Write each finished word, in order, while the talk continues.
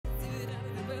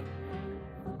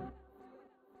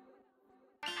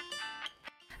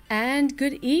And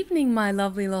good evening, my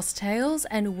lovely Lost Tales,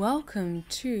 and welcome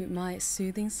to my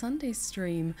Soothing Sunday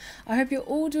stream. I hope you're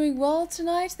all doing well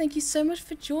tonight. Thank you so much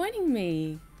for joining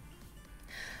me.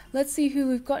 Let's see who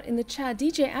we've got in the chat.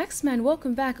 DJ Axeman,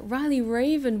 welcome back. Riley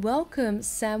Raven, welcome.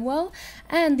 Samuel,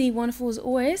 and the wonderful as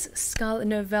always, Scarlet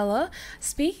Novella.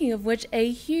 Speaking of which, a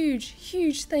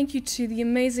huge thank you to the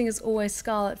amazing as always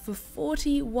Scarlet for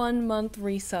 41-month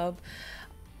resub.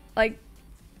 Like,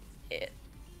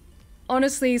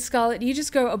 honestly, Scarlett, you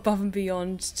just go above and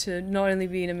beyond to not only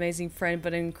be an amazing friend,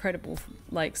 but an incredible,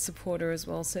 like, supporter as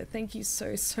well. So thank you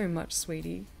so much,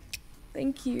 sweetie.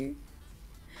 Thank you.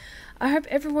 I hope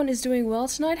everyone is doing well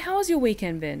tonight. How has your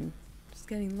weekend been? Just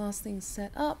getting last things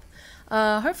set up.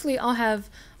 Hopefully I'll have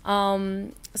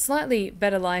slightly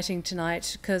better lighting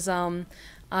tonight, because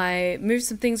I moved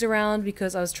some things around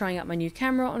because I was trying out my new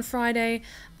camera on Friday,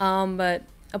 but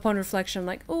upon reflection, I'm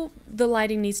like, oh, the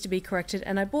lighting needs to be corrected,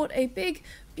 and I bought a big,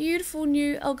 beautiful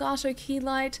new Elgato key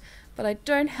light, but I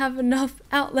don't have enough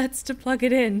outlets to plug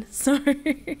it in, so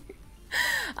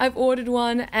I've ordered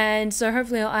one, and so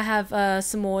hopefully I have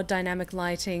some more dynamic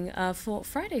lighting for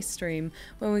Friday's stream,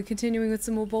 when we're continuing with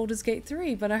some more Baldur's Gate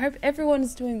 3, but I hope everyone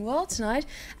is doing well tonight,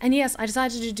 and yes, I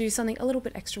decided to do something a little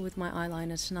bit extra with my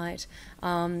eyeliner tonight,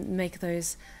 make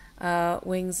those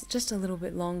wings just a little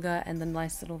bit longer, and the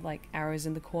nice little like arrows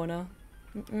in the corner.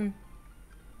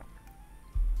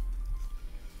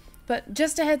 But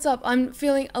just a heads up, I'm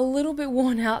feeling a little bit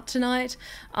worn out tonight,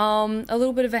 a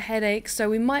little bit of a headache, so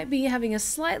we might be having a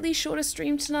slightly shorter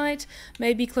stream tonight,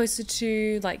 maybe closer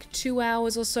to like 2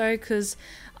 hours or so, because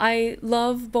I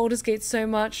love Baldur's Gate so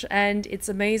much and it's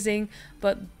amazing,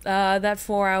 but that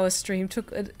 4-hour stream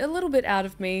took a little bit out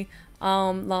of me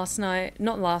Friday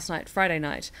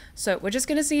night. So we're just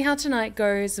going to see how tonight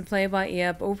goes and play it by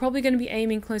ear, but we're probably going to be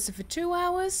aiming closer for 2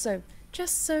 hours, so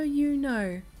just so you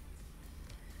know.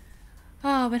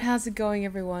 But how's it going,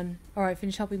 everyone? Alright,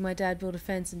 finished helping my dad build a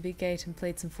fence and big gate and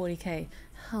played some 40k.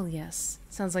 Hell yes.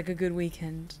 Sounds like a good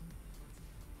weekend.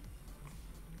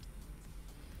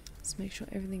 Let's make sure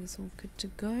everything is all good to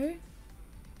go.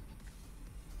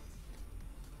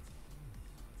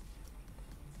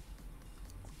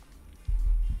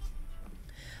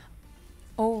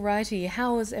 Alrighty,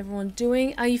 how is everyone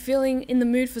doing? Are you feeling in the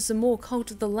mood for some more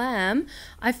Cult of the Lamb?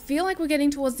 I feel like we're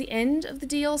getting towards the end of the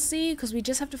DLC, because we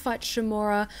just have to fight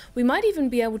Shamura. We might even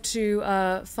be able to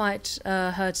fight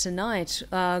her tonight,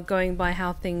 going by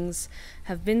how things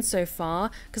have been so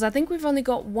far, because I think we've only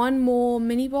got one more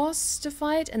mini-boss to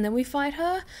fight, and then we fight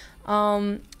her.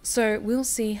 So we'll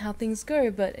see how things go,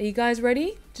 but are you guys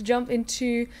ready to jump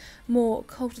into more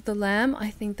Cult of the Lamb? I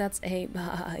think that's a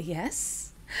yes.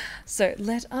 So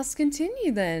let us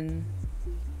continue then.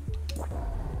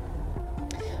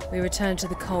 We return to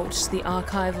the cult, the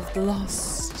archive of the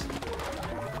lost.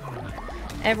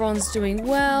 Everyone's doing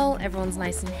well, everyone's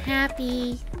nice and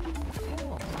happy.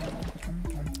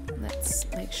 Let's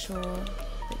make sure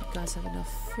that you guys have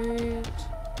enough food.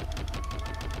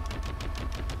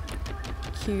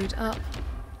 Queued up.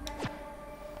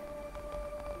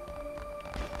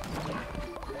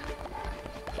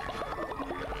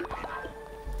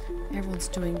 Everyone's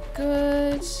doing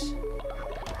good.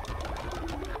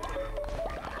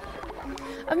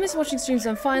 I've missed watching streams.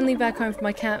 I'm finally back home from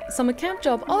my summer camp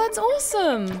job. Oh, that's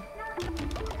awesome!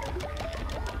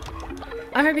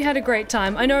 I hope you had a great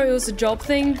time. I know it was a job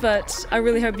thing, but I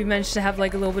really hope you managed to have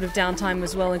like a little bit of downtime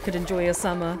as well and could enjoy your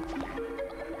summer.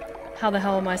 How the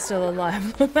hell am I still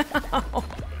alive?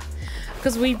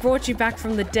 Because we brought you back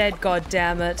from the dead,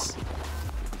 goddammit.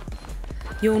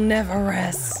 You'll never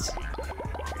rest.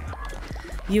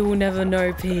 You will never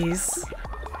know peace.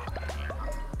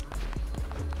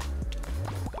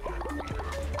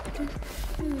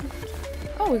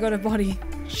 Oh, we got a body.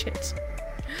 Shit.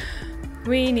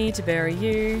 We need to bury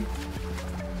you.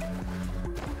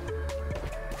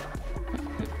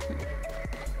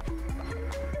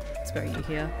 Let's bury you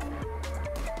here.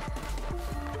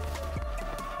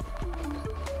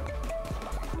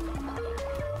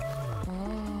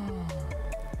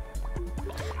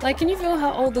 Like, can you feel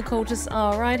how old the cultists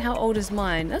are, right? How old is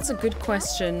mine? That's a good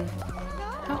question.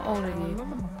 How old are you?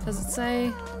 Does it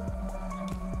say?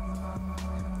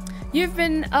 You've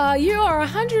been, you are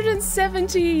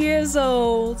 170 years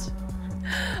old.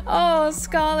 Oh,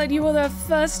 Scarlet, you were the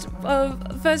first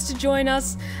to join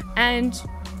us, and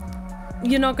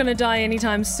you're not gonna die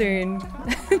anytime soon.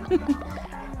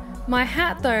 My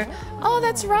hat, though. Oh,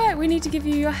 that's right, we need to give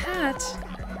you your hat.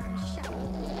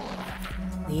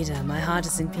 Leader, my heart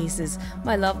is in pieces.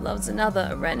 My love loves another.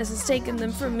 Aranus has taken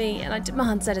them from me, and I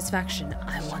demand satisfaction.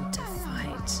 I want to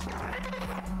fight.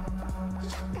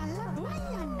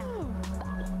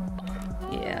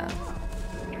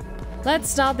 Let's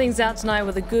start things out tonight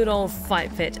with a good old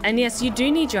fight pit. And yes, you do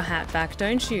need your hat back,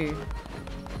 don't you?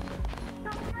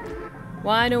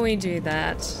 Why don't we do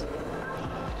that?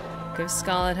 Give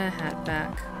Scarlet her hat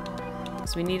back.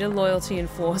 Because we need a loyalty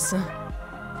enforcer.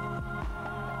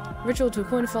 Ritual to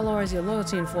appoint a follower as your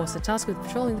loyalty enforcer. Tasked with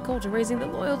patrolling the cult and raising the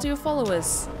loyalty of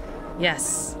followers.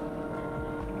 Yes.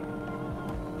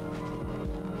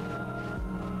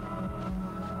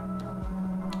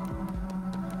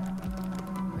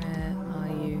 Where are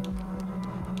you?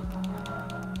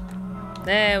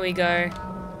 There we go.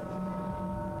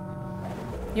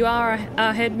 You are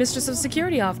our head mistress of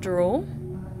security after all.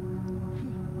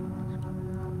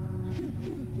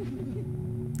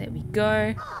 There we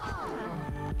go.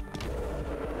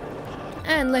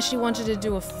 And unless she wanted to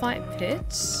do a fight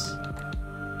pit.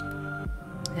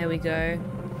 There we go.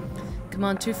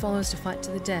 Command 2 followers to fight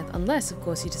to the death. Unless, of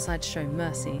course, you decide to show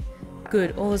mercy.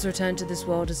 Good, all is returned to this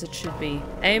world as it should be.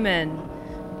 Amen.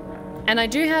 And I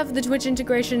do have the Twitch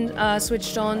integration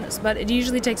switched on, but it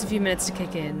usually takes a few minutes to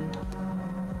kick in.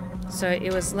 So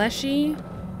it was Leshy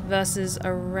versus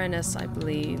Arenas, I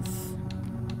believe.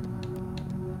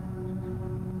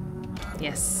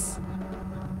 Yes.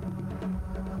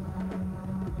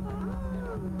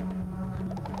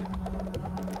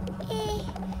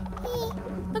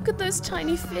 Look at those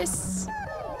tiny fists.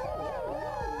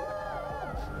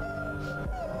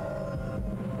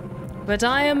 But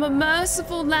I am a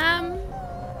merciful lamb.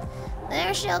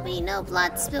 There shall be no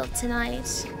blood spilt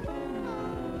tonight.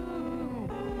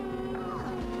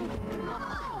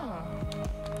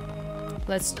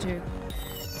 Let's do...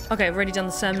 Okay, I've already done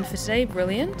the sermon for today.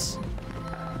 Brilliant.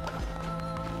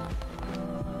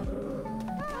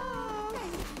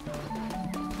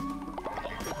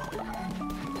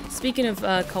 Speaking of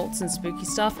cults and spooky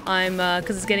stuff, I'm,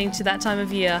 because it's getting to that time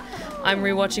of year, I'm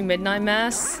rewatching Midnight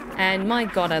Mass, and my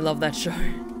god, I love that show.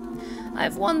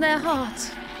 I've won their heart.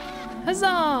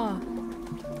 Huzzah!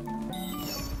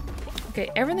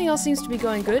 Okay, everything else seems to be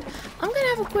going good. I'm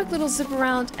gonna have a quick little zip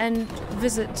around and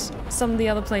visit some of the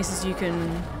other places you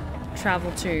can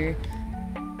travel to.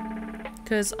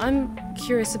 Because I'm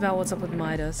curious about what's up with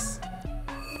Midas.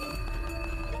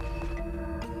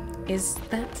 Is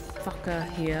that fucker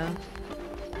here?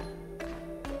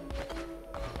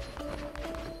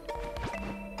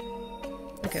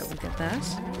 Okay, we'll get that.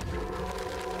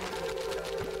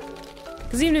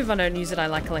 Because even if I don't use it, I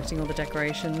like collecting all the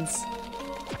decorations.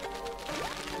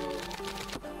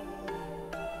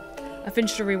 I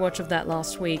finished a rewatch of that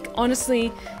last week.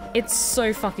 Honestly, it's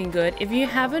so fucking good. If you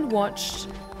haven't watched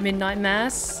Midnight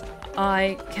Mass,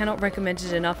 I cannot recommend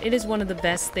it enough. It is one of the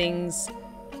best things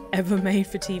ever made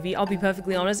for TV. I'll be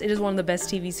perfectly honest, it is one of the best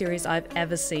TV series I've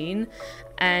ever seen.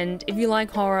 And if you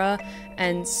like horror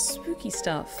and spooky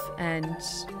stuff and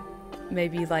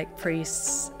maybe like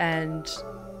priests and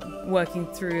working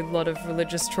through a lot of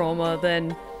religious trauma,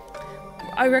 then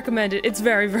I recommend it. It's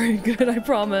very, very good, I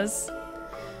promise.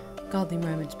 Godly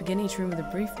moment. Begin each room with a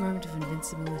brief moment of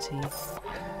invincibility.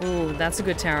 Ooh, that's a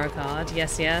good tarot card.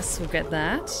 Yes, yes, we'll get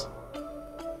that.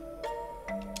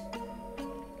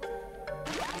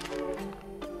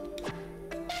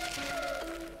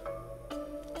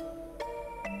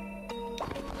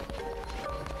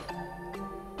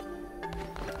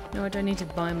 No, I don't need to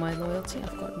buy my loyalty.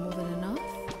 I've got more than enough.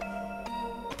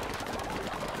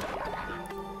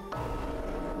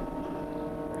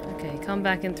 Okay, come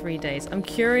back in 3 days. I'm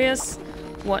curious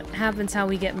what happens, how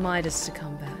we get Midas to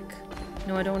come back.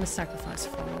 No, I don't want to sacrifice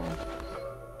for all.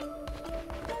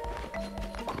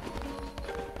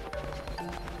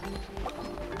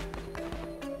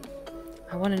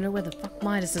 I want to know where the fuck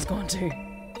Midas has gone to.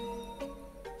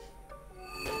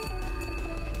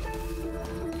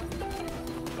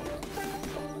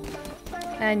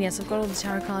 And yes, I've got all the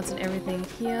tarot cards and everything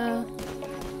here.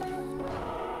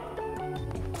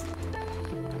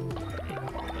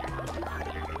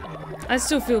 I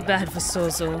still feel bad for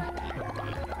Sozo.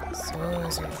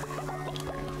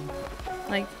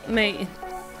 Like, mate,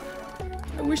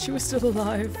 I wish you were still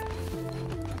alive.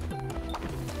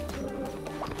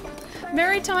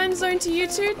 Merry time zone to you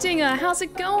too, Dinger. How's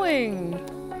it going?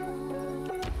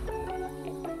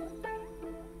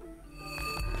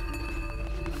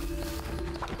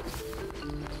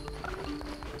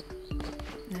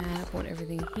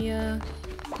 Everything here.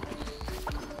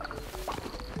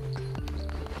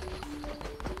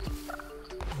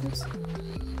 Oops.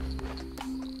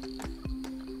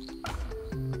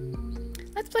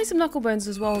 Let's play some Knucklebones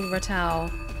as well with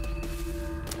Ratau.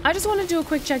 I just want to do a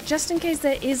quick check just in case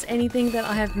there is anything that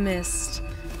I have missed.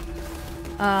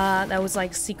 That was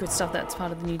like secret stuff that's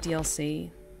part of the new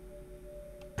DLC.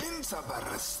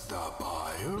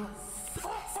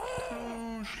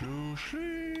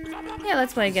 Yeah,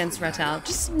 let's play against Ratal.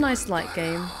 Just a nice light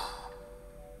game.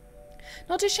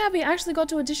 Not too shabby. I actually got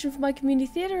to audition for my community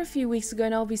theatre a few weeks ago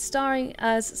and I'll be starring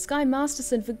as Sky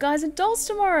Masterson for Guys and Dolls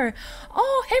tomorrow.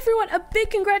 Oh, everyone, a big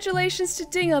congratulations to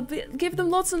Dinger. Give them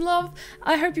lots of love.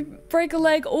 I hope you break a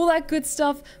leg, all that good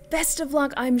stuff. Best of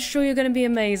luck. I'm sure you're going to be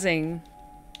amazing.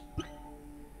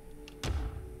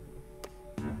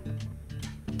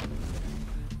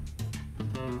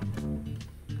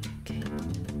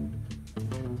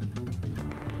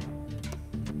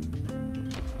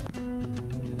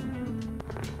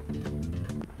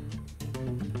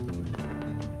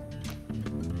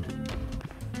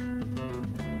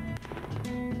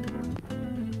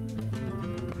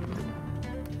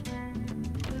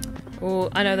 Oh,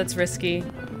 I know that's risky.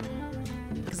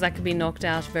 Because that could be knocked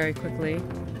out very quickly.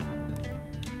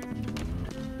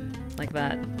 Like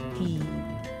that. Hee.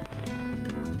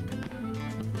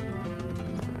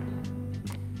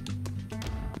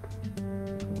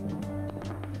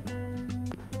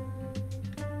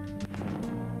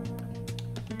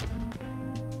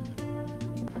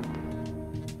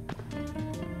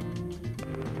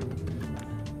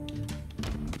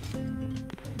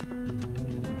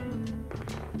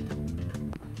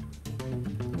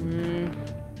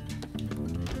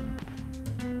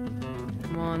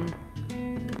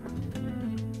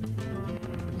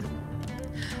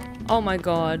 Oh my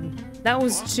god. That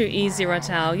was too easy,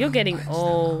 Ratal. You're getting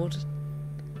old.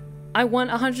 I won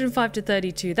 105 to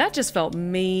 32. That just felt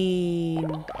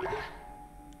mean.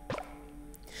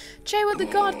 Che with the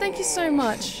god, thank you so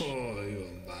much.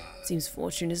 Seems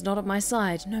fortune is not at my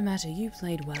side. No matter, you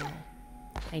played well.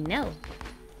 I know.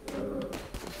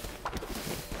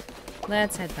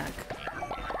 Let's head back.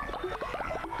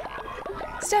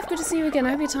 Steph, good to see you again. I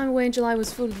hope your time away in July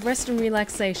was full of rest and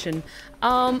relaxation.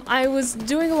 I was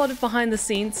doing a lot of behind the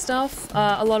scenes stuff,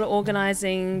 a lot of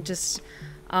organizing, just,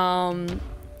 yeah,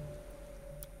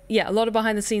 a lot of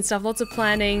behind the scenes stuff, lots of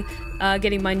planning,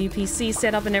 getting my new PC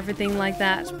set up and everything like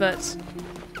that, but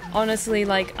honestly,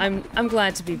 like, I'm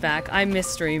glad to be back. I miss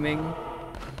streaming.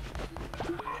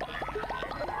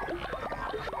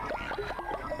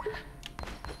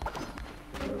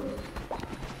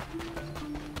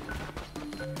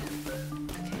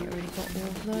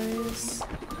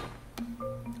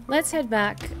 Let's head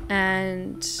back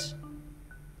and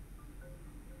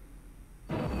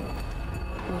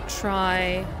we'll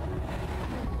try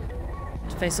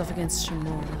to face off against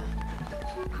Shamura.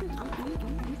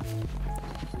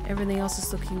 Everything else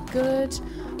is looking good.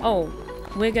 Oh,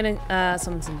 we're gonna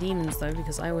summon some demons though,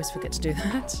 because I always forget to do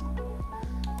that.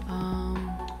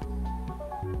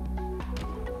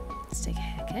 Let's take a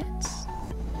haircut.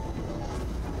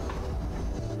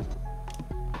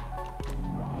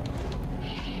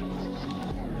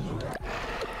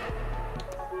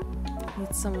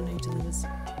 Need someone who delivers.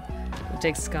 We'll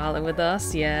take Scarlet with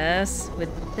us, yes, with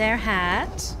their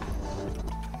hat.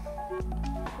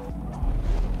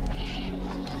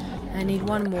 I need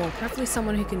one more, preferably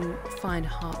someone who can find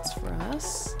hearts for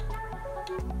us.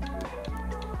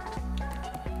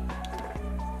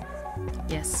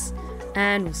 Yes,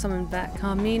 and we'll summon back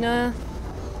Carmina.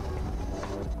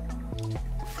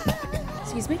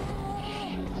 Excuse me.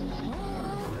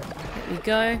 There we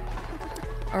go.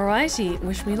 Alrighty,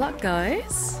 wish me luck,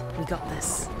 guys. We got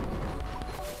this.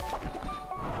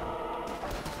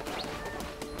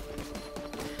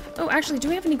 Oh, actually, do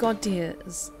we have any god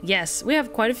deers? Yes, we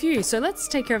have quite a few, so let's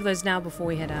take care of those now before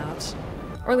we head out.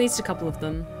 Or at least a couple of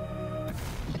them.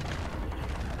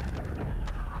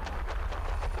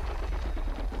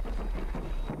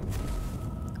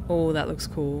 Oh, that looks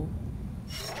cool.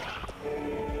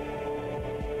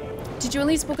 Did you at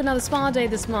least book another spa day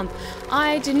this month?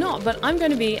 I did not, but I'm going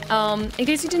to be, in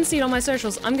case you didn't see it on my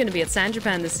socials, I'm going to be at San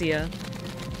Japan this year.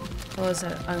 Oh, so,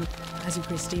 has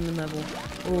increased demon level.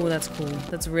 Oh, that's cool.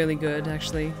 That's really good,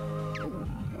 actually.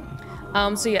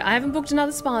 So yeah, I haven't booked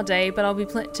another spa day, but I'll be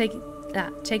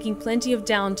taking plenty of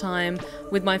downtime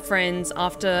with my friends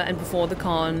after and before the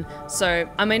con. So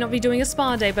I may not be doing a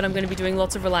spa day, but I'm going to be doing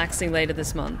lots of relaxing later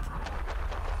this month.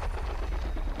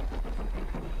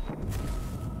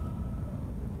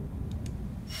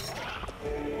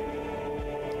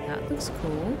 Looks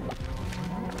cool.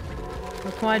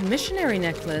 Required missionary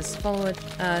necklace. Follower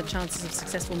chances of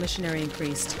successful missionary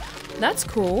increased. That's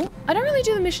cool. I don't really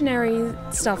do the missionary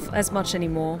stuff as much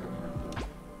anymore.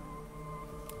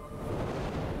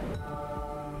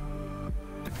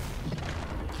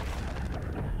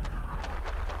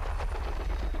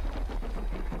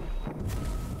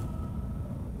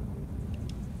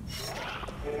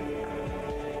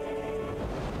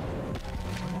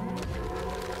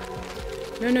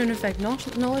 No known effect.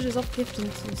 Knowledge is off gift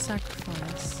into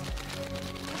sacrifice.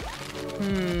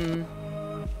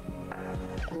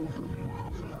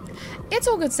 It's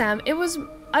all good, Sam. It was,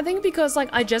 I think because like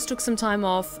I just took some time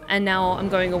off and now I'm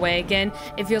going away again,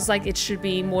 it feels like it should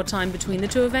be more time between the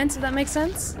two events, if that makes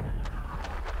sense.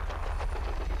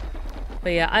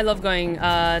 But yeah, I love going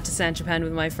to San Japan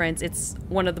with my friends. It's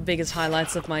one of the biggest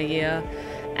highlights of my year.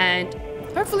 And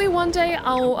hopefully one day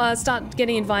I'll start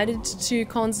getting invited to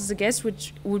cons as a guest,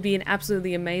 which would be an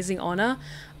absolutely amazing honor.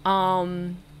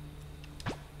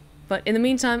 But in the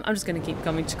meantime, I'm just going to keep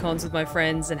coming to cons with my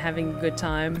friends and having a good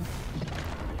time.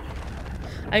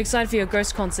 Are you excited for your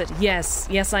Ghost concert? Yes,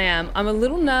 yes I am. I'm a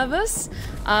little nervous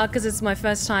because it's my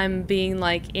first time being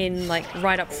like in like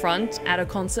right up front at a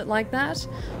concert like that.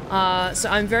 So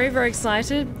I'm very, very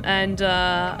excited and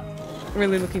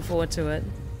really looking forward to it.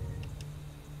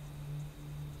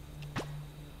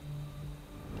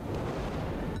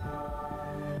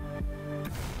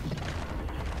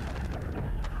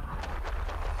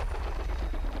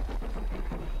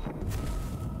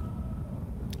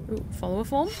 Ooh, follower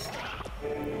form.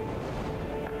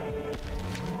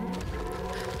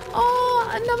 Oh,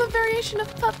 another variation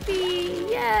of puppy.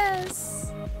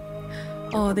 Yes.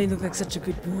 Oh, they look like such a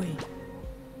good boy.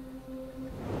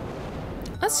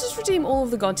 Let's just redeem all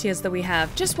of the god tiers that we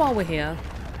have just while we're here.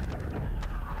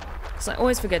 Because I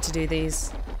always forget to do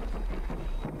these.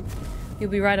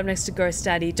 You'll be right up next to Ghost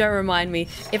Daddy. Don't remind me.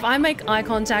 If I make eye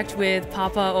contact with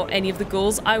Papa or any of the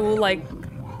ghouls, I will like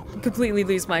completely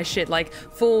lose my shit, like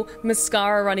full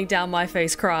mascara running down my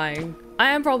face crying. I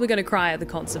am probably going to cry at the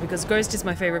concert because Ghost is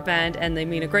my favorite band and they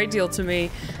mean a great deal to me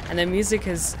and their music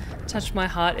has touched my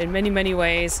heart in many, many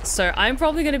ways. So I'm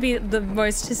probably going to be the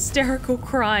most hysterical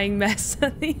crying mess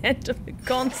at the end of the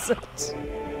concert.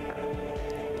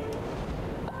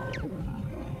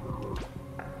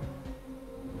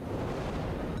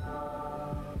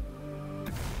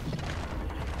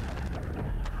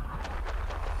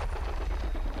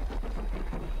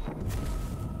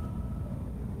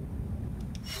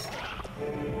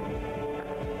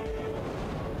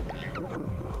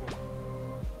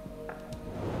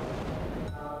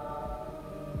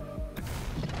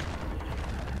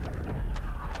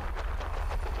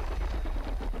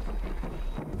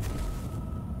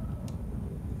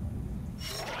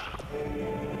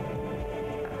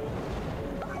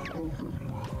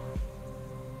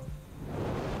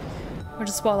 Or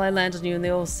just spotlight land on you and they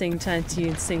all sing, turn to you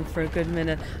and sing for a good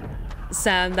minute.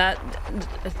 Sam, that's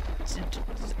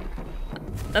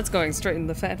going straight in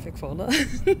the fanfic folder.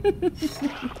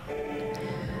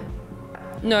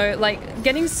 No, like,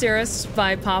 getting Cirrus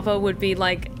by Papa would be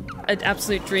like an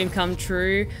absolute dream come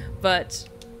true, but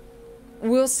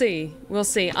we'll see. We'll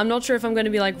see. I'm not sure if I'm going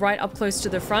to be like right up close to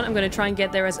the front. I'm going to try and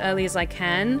get there as early as I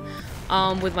can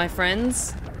with my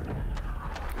friends.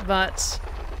 But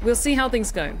we'll see how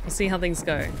things go. We'll see how things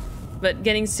go. But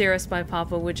getting Cirrus by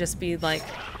Papa would just be like,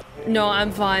 no,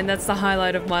 I'm fine. That's the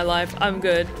highlight of my life. I'm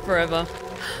good forever.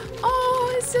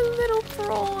 Oh, it's a little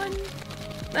prawn.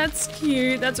 That's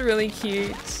cute. That's really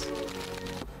cute.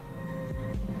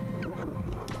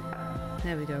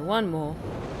 There we go. One more.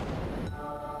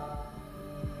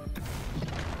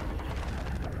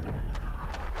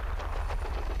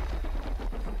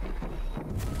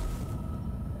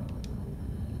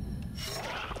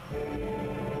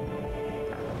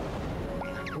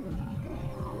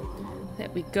 There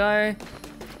we go.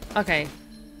 Okay.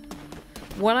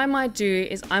 What I might do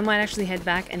is I might actually head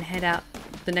back and head out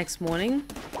the next morning.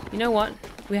 You know what?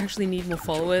 We actually need more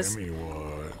followers.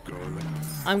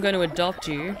 I'm going to adopt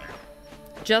you.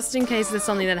 Just in case there's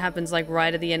something that happens like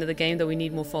right at the end of the game that we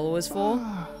need more followers for.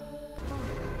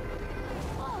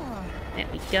 There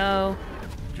we go.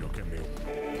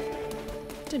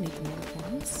 Don't need more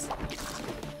ones.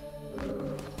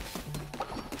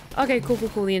 Okay, cool, cool,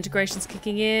 cool. The integration's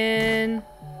kicking in.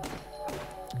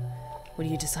 What are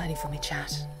you deciding for me,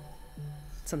 chat?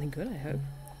 Something good, I hope.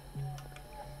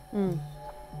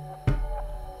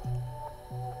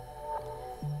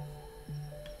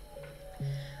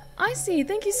 I see.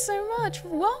 Thank you so much.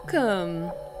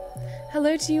 Welcome.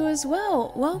 Hello to you as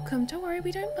well. Welcome. Don't worry,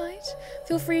 we don't bite.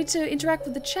 Feel free to interact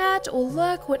with the chat or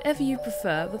lurk, whatever you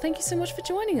prefer. But thank you so much for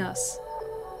joining us.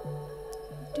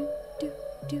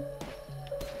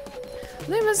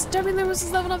 Loomis, Debbie Loomis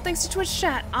is leveling up thanks to Twitch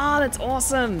chat. Ah, that's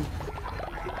awesome.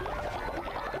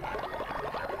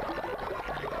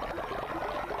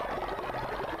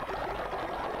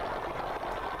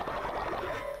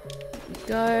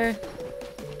 Go.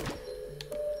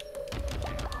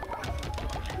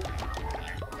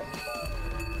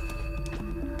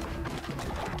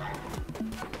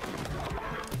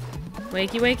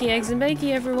 Wakey, wakey, eggs and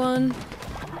bakey, everyone.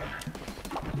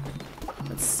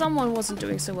 But someone wasn't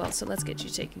doing so well, so let's get you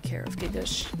taken care of,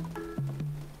 Gigash.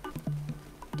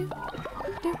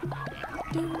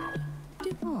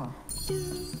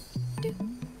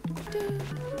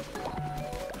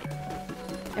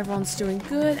 Everyone's doing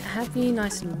good, happy,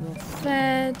 nice and well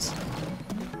fed.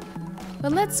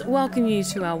 But let's welcome you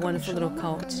to our wonderful little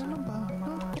cult.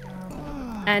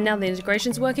 And now the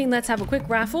integration's working, let's have a quick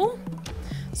raffle.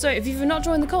 So if you've not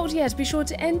joined the cult yet, be sure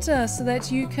to enter so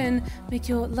that you can make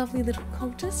your lovely little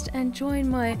cultist and join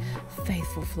my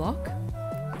faithful flock.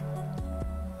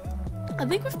 I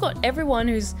think we've got everyone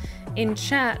who's in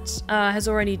chat has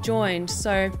already joined,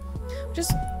 so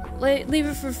just leave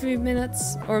it for a few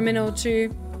minutes or a minute or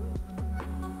two.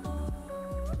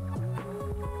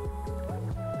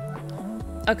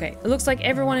 Okay, it looks like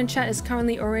everyone in chat is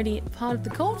currently already part of the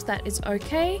cult. That is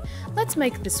okay. Let's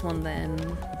make this one then.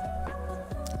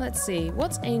 Let's see,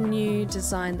 what's a new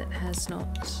design that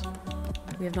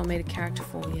we have not made a character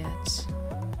for yet?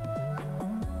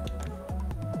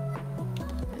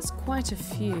 There's quite a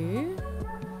few.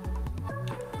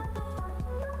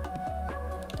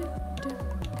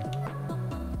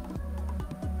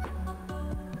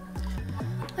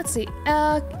 Let's see,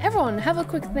 everyone have a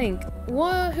quick think.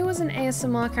 Who was an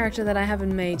ASMR character that I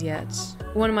haven't made yet?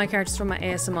 One of my characters from my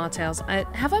ASMR tales.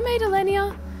 Have I made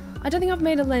Elenia? I don't think I've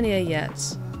made Elenia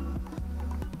yet.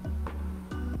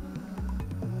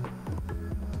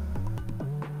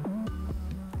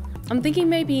 I'm thinking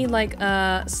maybe like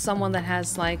someone that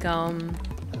has like some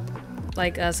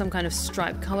kind of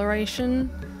stripe coloration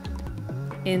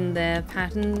in their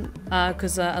pattern,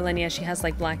 because Elenia, she has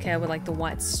like black hair with like the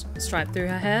white stripe through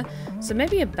her hair, so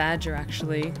maybe a badger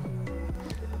actually.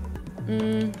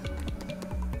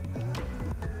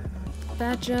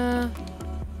 Badger,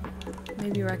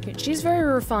 maybe raccoon. She's very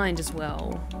refined as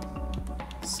well,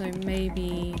 so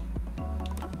maybe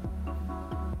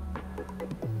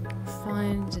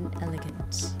refined and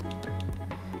elegant.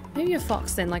 Maybe a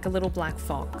fox then, like a little black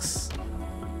fox.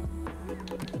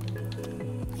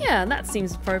 Yeah, that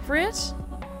seems appropriate.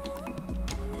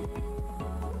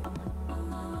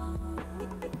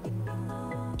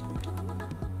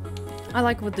 I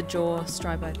like with the jaw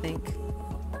stripe, I think.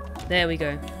 There we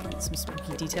go. Some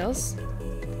spooky details.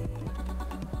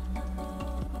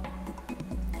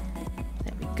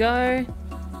 There we go.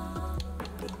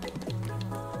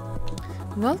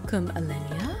 Welcome,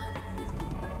 Elenia.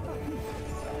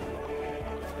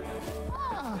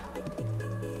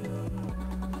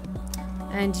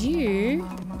 And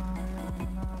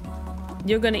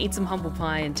you're gonna eat some humble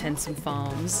pie and tend some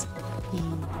farms.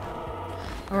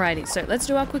 Alrighty, so let's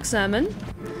do our quick sermon,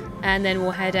 and then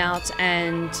we'll head out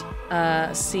and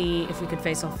see if we could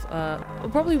face off.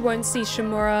 We probably won't see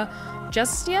Shamura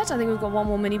just yet. I think we've got one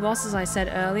more mini boss, as I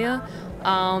said earlier,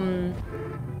 and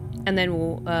then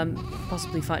we'll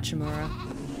possibly fight Shamura.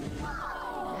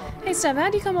 Hey Steph, how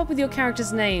do you come up with your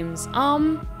characters' names?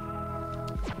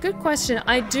 Good question.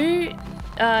 I do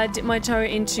dip my toe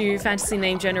into Fantasy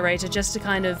Name Generator just to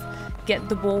kind of get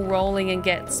the ball rolling and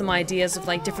get some ideas of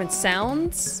like different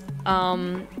sounds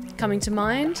coming to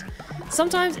mind.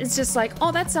 Sometimes it's just like,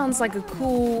 oh, that sounds like a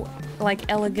cool,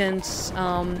 like elegant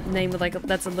name with like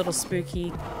that's a little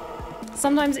spooky.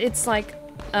 Sometimes it's like,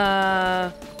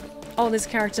 oh, this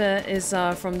character is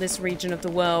from this region of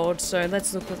the world, so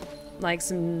let's look at like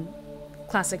some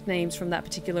classic names from that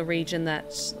particular region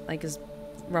that like is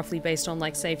roughly based on,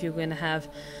 like, say if you're going to have,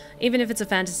 even if it's a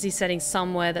fantasy setting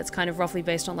somewhere that's kind of roughly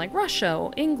based on like Russia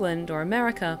or England or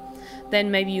America,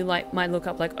 then maybe you like might look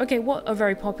up like, okay, what are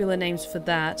very popular names for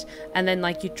that, and then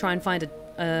like you try and find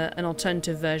an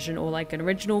alternative version or like an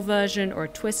original version or a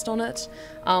twist on it,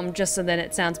 just so then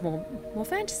it sounds more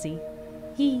fantasy.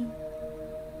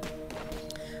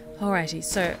 Alrighty,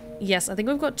 so yes, I think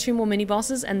we've got 2 more mini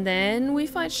bosses and then we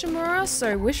fight Shamura,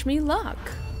 so wish me luck.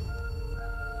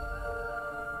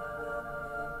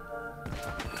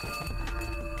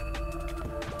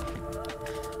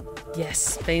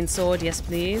 Yes, Bane Sword, yes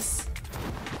please.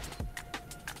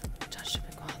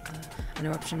 An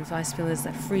eruption of ice pillars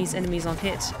that freeze enemies on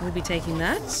hit. We'll be taking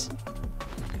that.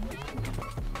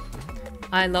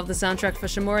 I love the soundtrack for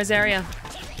Shamura's area.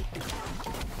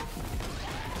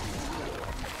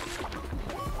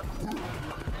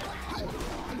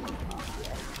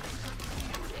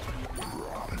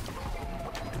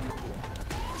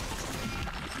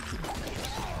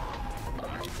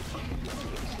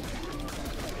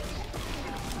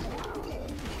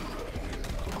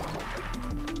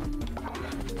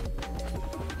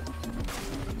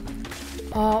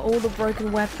 Oh, all the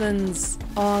broken weapons.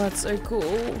 Oh, that's so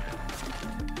cool.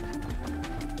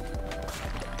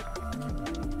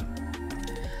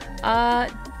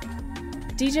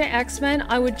 DJ X-Men,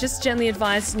 I would just gently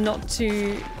advise not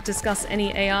to discuss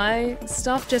any AI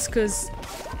stuff, just because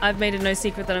I've made it no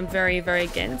secret that I'm very, very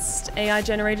against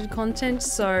AI-generated content,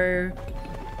 so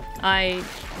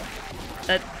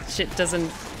that shit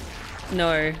doesn't...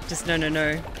 No, just no, no,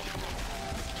 no.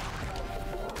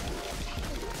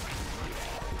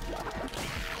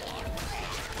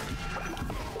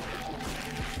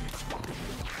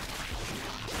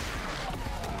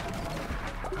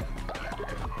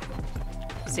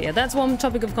 So yeah, that's one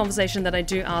topic of conversation that I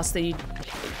do ask that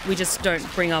we just don't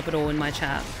bring up at all in my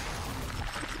chat.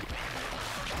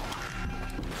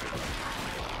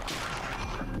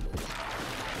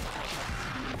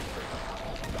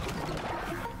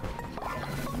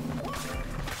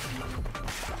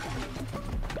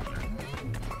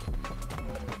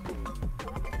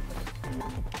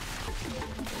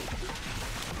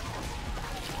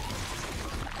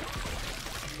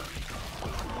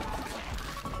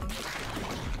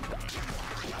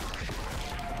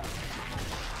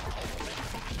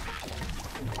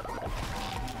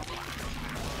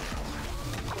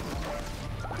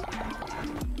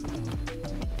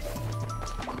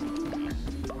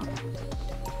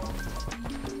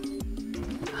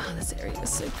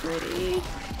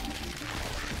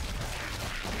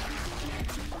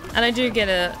 And I do get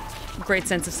a great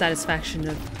sense of satisfaction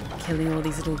of killing all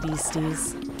these little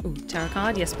beasties. Ooh, tarot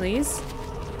card, yes please.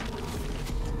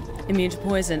 Immune to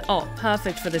poison. Oh,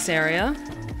 perfect for this area.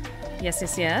 Yes,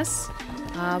 yes, yes.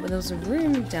 But there was a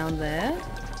room down there.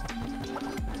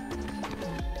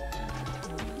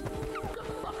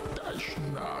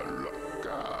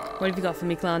 What have you got for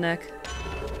me, Klarneck?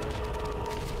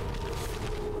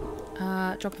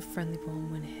 Drop a friendly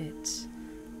bomb when hit.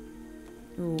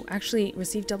 Ooh, actually,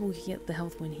 receive double the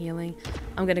health when healing.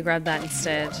 I'm gonna grab that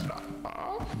instead.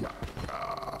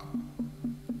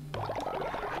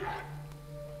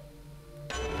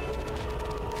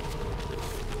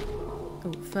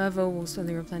 Ooh, fervor will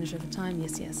slowly replenish over time.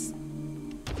 Yes, yes.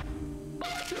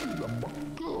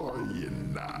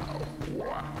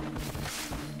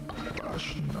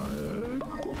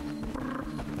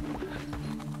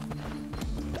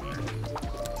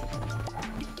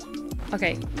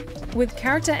 Okay, with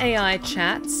character AI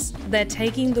chats, they're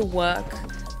taking the work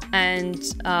and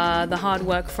the hard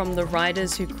work from the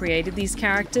writers who created these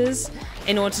characters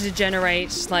in order to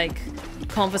generate like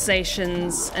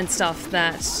conversations and stuff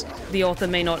that the author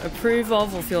may not approve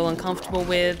of or feel uncomfortable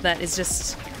with. That is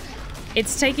just,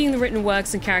 it's taking the written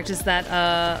works and characters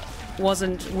that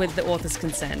wasn't with the author's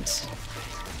consent.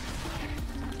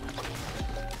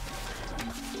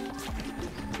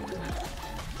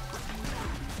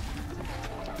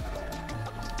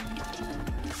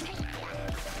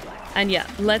 And yeah,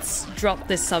 let's drop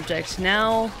this subject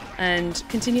now and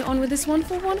continue on with this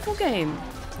wonderful, wonderful game.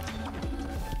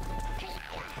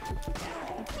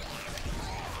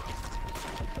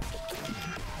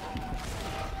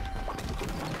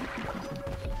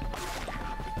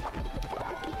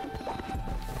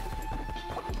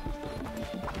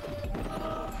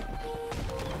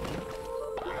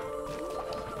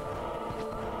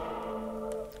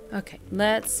 Okay,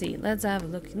 let's see. Let's have a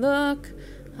look.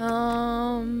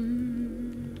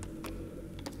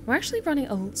 We're actually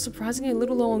running surprisingly a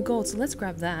little low on gold, so let's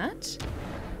grab that.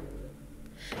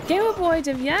 Gamer Boy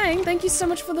Dev Yang, thank you so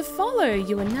much for the follow.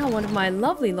 You are now one of my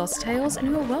lovely Lost Tales, and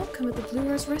you are welcome at the Blue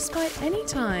Rose Respite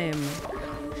anytime.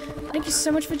 Thank you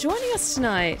so much for joining us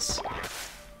tonight.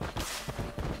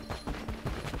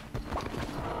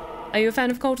 Are you a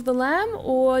fan of Cult of the Lamb,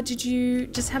 or did you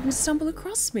just happen to stumble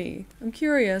across me? I'm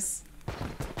curious.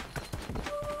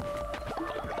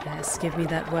 Yes, give me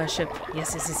that worship.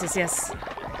 Yes, yes, yes, yes, yes.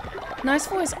 Nice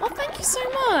voice. Oh, thank you so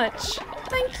much.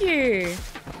 Thank you.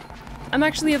 I'm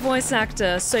actually a voice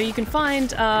actor, so you can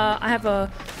find, I have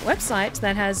a website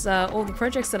that has all the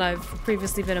projects that I've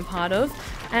previously been a part of,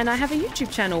 and I have a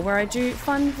YouTube channel where I do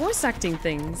fun voice acting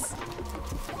things.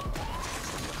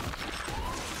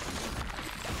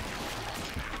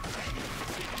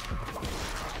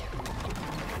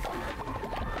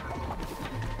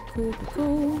 Cool,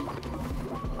 cool.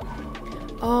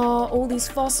 Oh, all these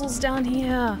fossils down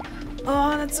here.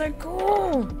 Oh, that's so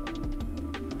cool.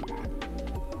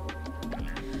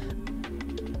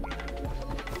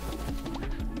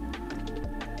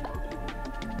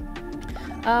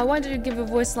 Why did you give a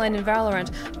voice line in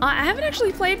Valorant? I haven't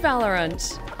actually played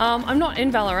Valorant. I'm not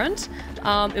in Valorant.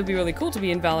 It would be really cool to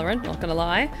be in Valorant, not gonna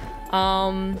lie.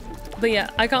 But yeah,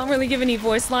 I can't really give any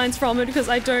voice lines from it because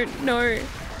I don't know.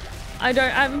 I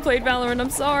haven't played Valorant, I'm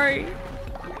sorry.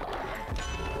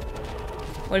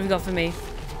 What have you got for me?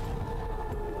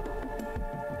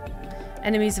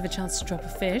 Enemies have a chance to drop a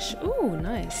fish. Ooh,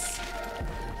 nice.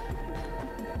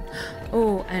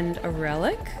 Oh, and a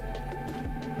relic.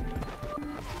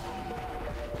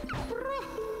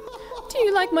 Do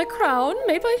you like my crown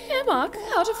made by Hammock?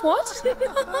 Out of what?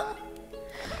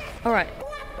 Alright.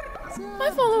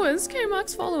 My followers,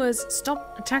 K-Mark's followers.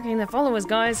 Stop attacking their followers,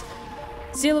 guys.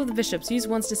 Seal of the Bishops. Use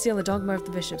once to seal the dogma of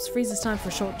the Bishops. Freezes time for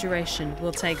a short duration.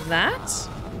 We'll take that.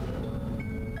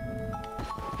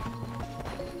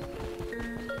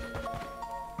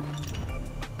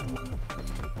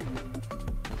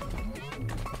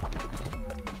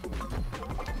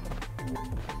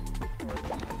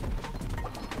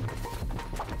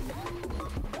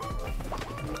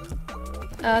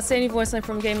 Say any voice line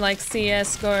from a game like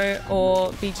CSGO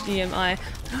or BGMI. I'm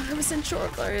not 100% sure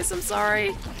of those, I'm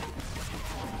sorry.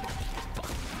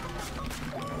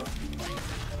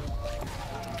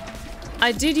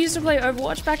 I did used to play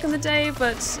Overwatch back in the day,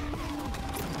 but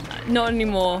not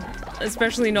anymore.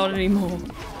 Especially not anymore.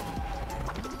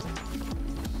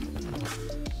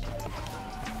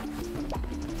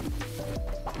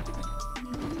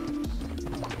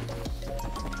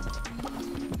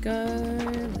 Go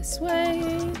this way.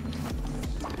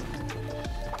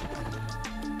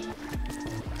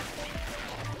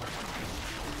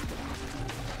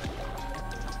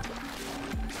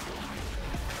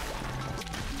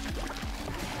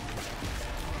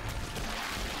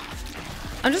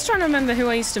 I'm just trying to remember who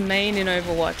I used to main in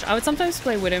Overwatch. I would sometimes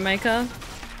play Widowmaker,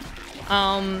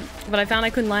 but I found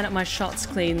I couldn't line up my shots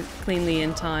cleanly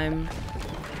in time.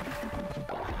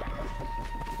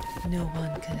 No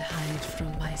one can hide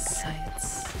from my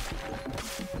sights.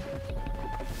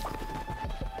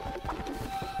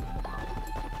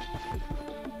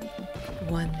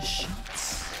 One shot,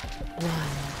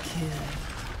 one kill.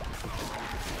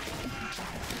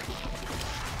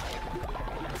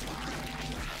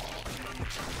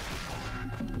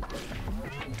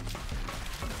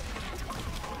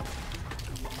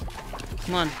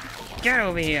 Come on, get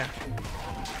over here.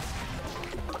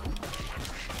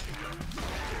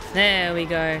 There we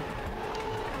go.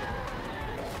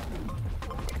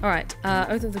 Alright,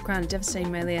 Oath of the Crown, a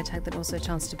devastating melee attack that also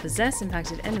chance to possess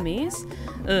impacted enemies.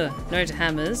 Ugh, no to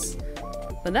hammers.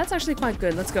 But that's actually quite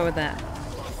good, let's go with that.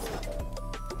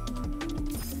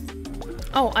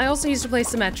 Oh, I also used to play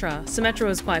Symmetra. Symmetra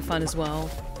was quite fun as well.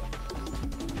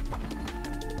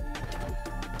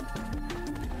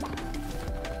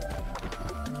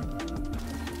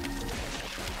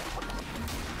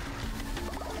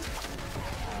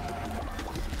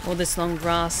 All this long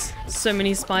grass. So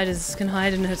many spiders can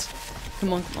hide in it.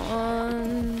 Come on, come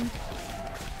on.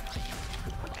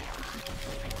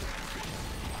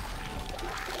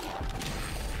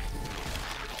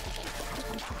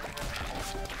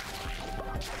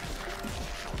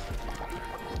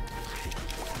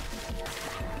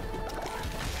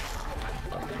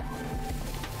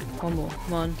 One more,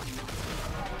 come on.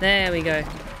 There we go.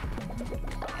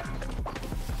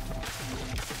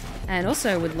 And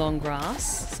also with long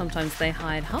grass, sometimes they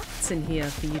hide hearts in here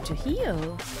for you to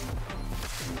heal.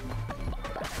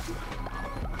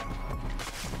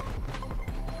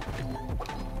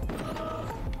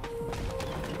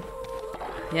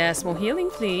 Yes, more healing,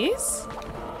 please.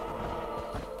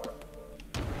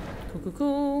 Cool, cool,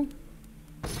 cool.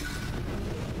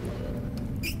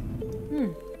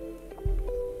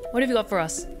 What have you got for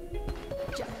us?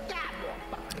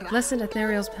 Blessed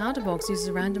Ethereal's powder box uses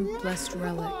a random blessed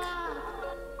relic.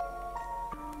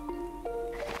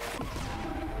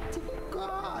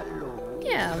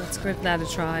 Yeah, let's give that a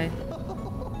try.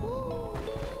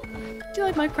 Do you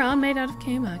like my crown made out of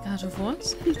K-Mark? Out of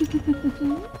what?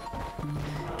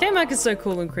 K-Mark is so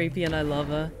cool and creepy and I love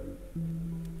her.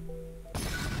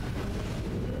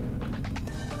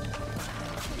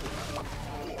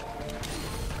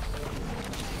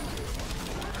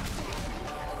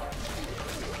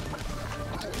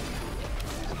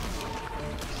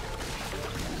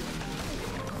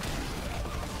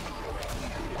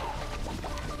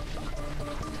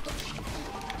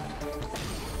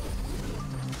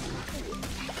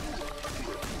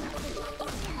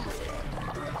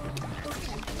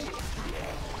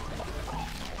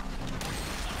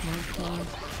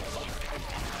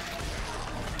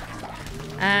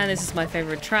 And this is my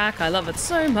favorite track. I love it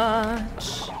so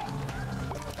much.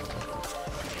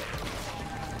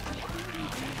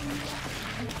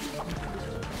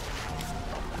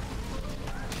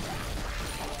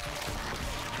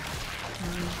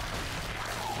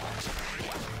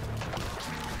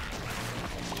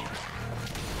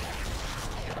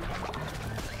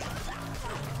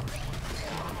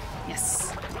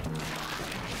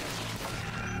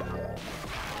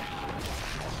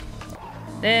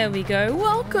 There we go.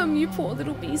 Welcome, you poor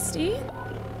little beastie.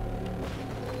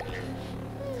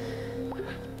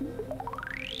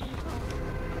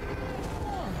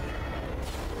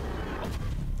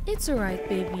 It's alright,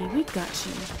 baby. We got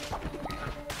you.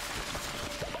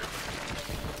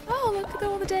 Oh, look at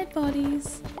all the dead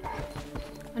bodies.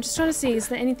 I'm just trying to see, is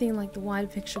there anything like the wider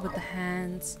picture with the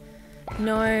hands?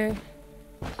 No.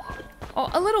 Oh,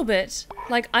 a little bit.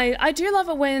 Like, I do love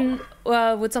it when,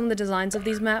 with some of the designs of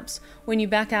these maps, when you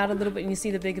back out a little bit and you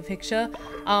see the bigger picture,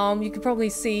 you can probably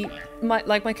see,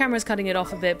 my camera's cutting it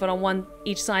off a bit, but on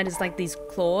each side is like these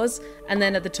claws, and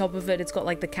then at the top of it, it's got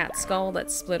like the cat skull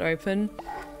that's split open.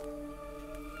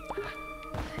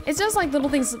 It's just like little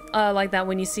things like that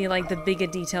when you see like the bigger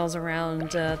details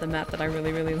around the map that I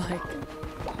really, really like.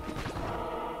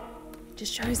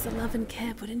 Just shows the love and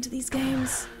care put into these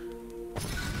games.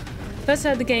 First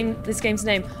heard this game's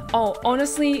name. Oh,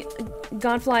 honestly,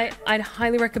 Guardfly, I'd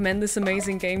highly recommend this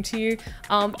amazing game to you.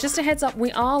 Just a heads up,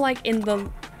 we are like in the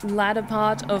latter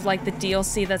part of like the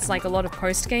DLC that's like a lot of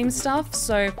post-game stuff.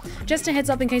 So just a heads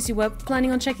up in case you were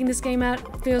planning on checking this game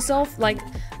out for yourself. Like,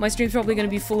 my stream's probably going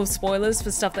to be full of spoilers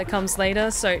for stuff that comes later.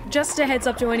 So just a heads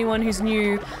up to anyone who's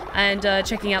new and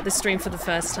checking out this stream for the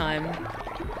first time.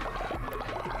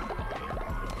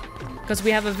 Because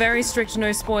we have a very strict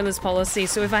no spoilers policy,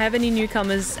 so if I have any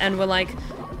newcomers and we're like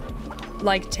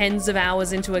tens of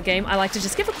hours into a game, I like to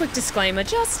just give a quick disclaimer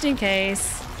just in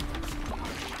case.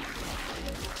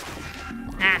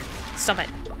 Ah, stop it.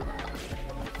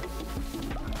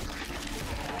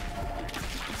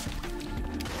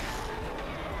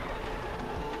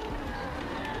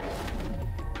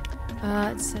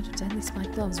 Set of deadly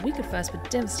spike gloves. Weak at first,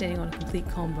 but devastating on a complete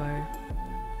combo.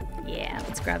 Yeah,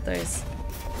 let's grab those.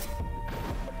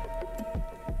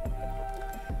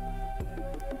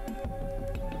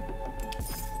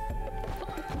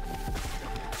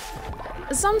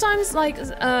 Sometimes, like,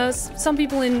 some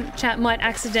people in chat might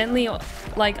accidentally,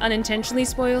 like, unintentionally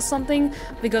spoil something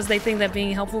because they think they're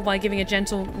being helpful by giving a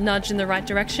gentle nudge in the right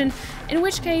direction. In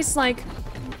which case, like,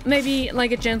 maybe,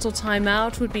 like, a gentle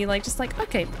timeout would be, like, just like,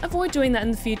 okay, avoid doing that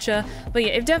in the future. But yeah,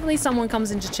 if definitely someone comes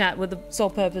into chat with the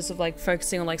sole purpose of, like,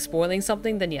 focusing on, like, spoiling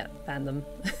something, then yeah, ban them.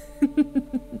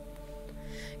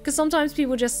 Because sometimes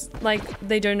people just, like,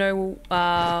 they don't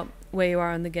know, where you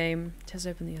are in the game. Test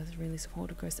open the other really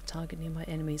supportive ghosts that target nearby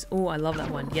enemies. Oh, I love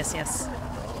that one. Yes, yes.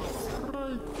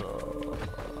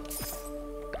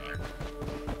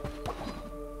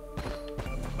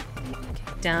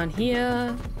 Okay, down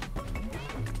here.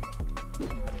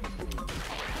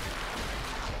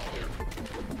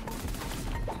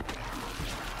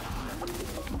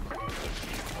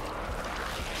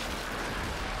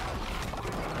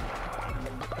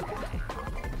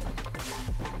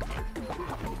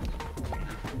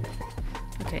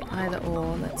 Okay, either or.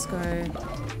 Let's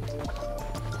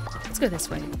go this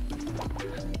way.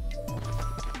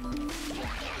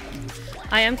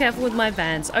 I am careful with my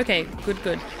bans. Okay, good,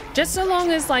 good. Just so long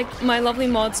as, like, my lovely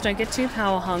mods don't get too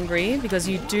power hungry, because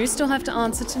you do still have to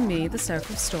answer to me, the Seraph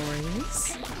of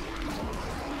Stories.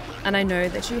 And I know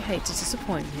that you hate to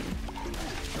disappoint me.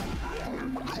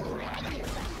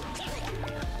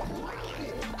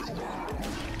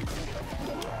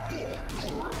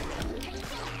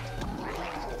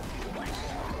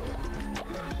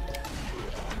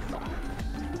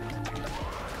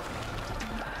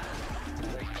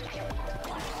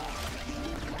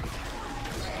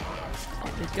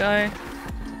 Go.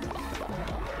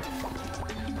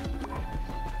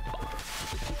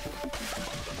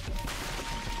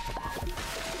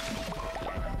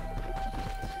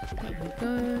 There we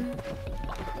go.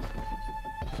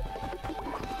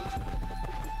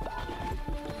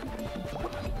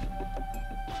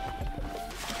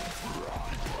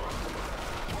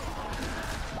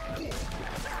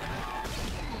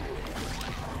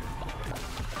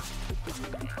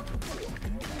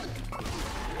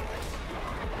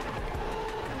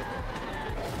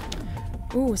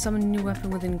 Ooh, summon a new weapon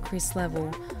with increased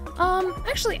level.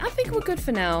 Actually, I think we're good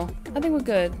for now. I think we're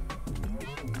good.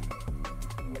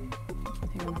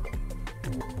 Hang on.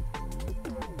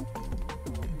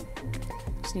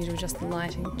 Just need to adjust the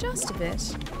lighting just a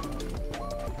bit.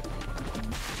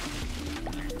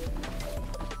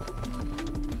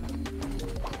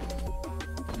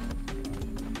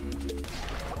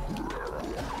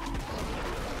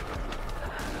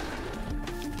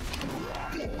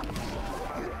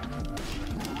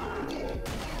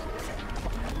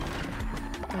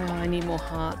 I need more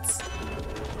hearts.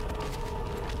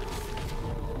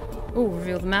 Oh,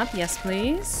 reveal the map. Yes,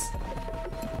 please.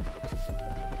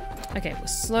 Okay, we're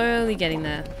slowly getting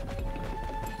there.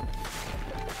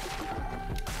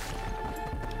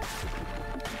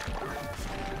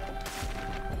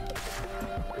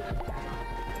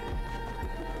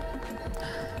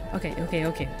 Okay, okay,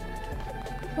 okay.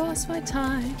 Boss fight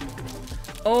time.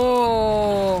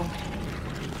 Oh.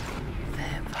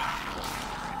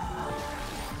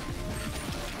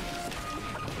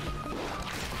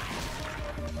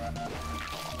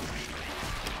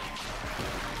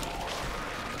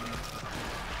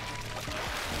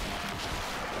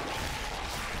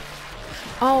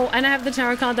 Oh, and I have the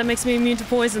tarot card that makes me immune to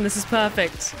poison. This is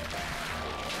perfect.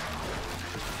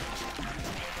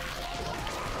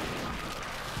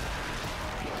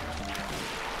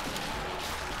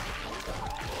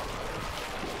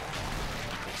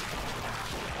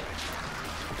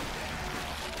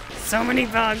 So many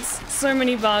bugs. So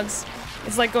many bugs.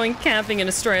 It's like going camping in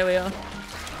Australia.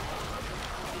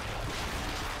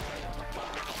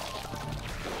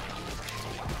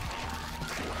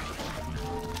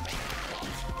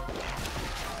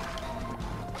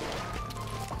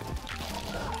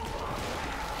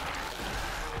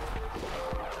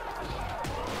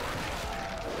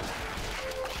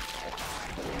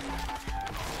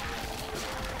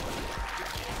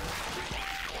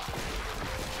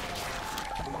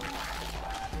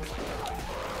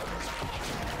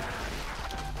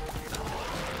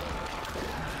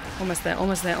 Almost there,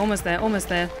 almost there, almost there, almost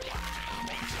there.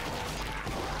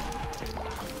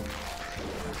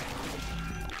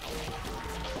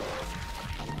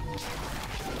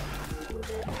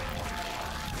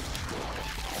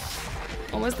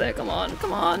 Almost there, come on,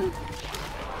 come on.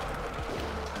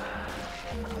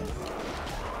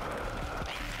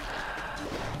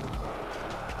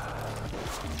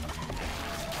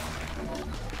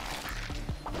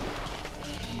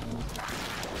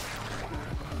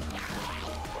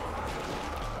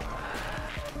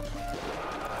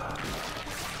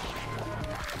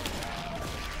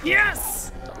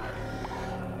 Yes!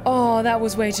 Oh, that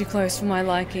was way too close for my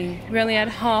liking. We only had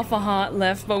half a heart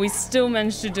left, but we still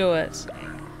managed to do it.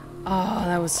 Oh,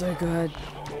 that was so good.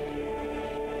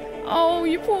 Oh,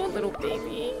 you poor little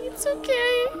baby. It's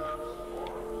okay.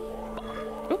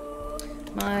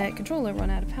 Oop. My controller ran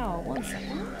out of power. 1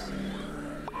 second.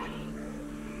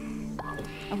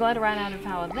 I'm glad it ran out of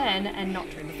power then and not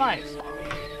during the fight.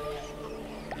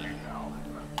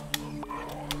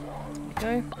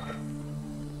 There we go.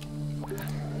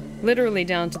 Literally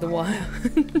down to the wire.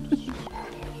 There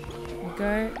we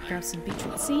go. Grab some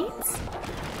beetroot seeds.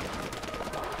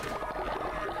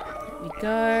 There we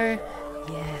go.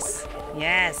 Yes.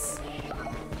 Yes.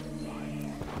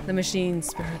 The machine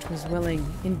spirit was willing.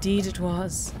 Indeed it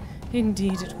was.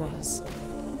 Indeed it was.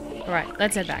 Alright,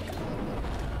 let's head back.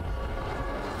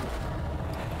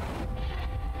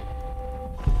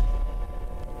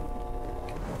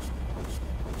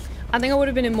 I think I would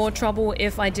have been in more trouble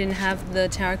if I didn't have the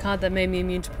tarot card that made me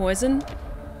immune to poison.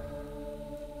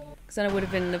 Because then I would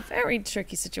have been in a very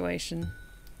tricky situation.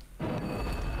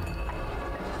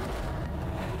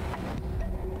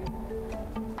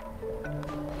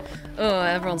 Oh,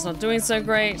 everyone's not doing so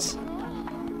great.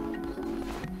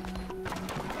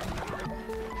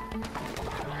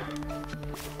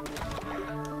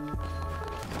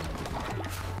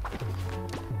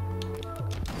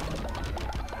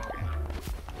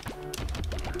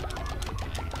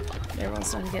 Everyone's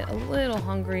starting to get a little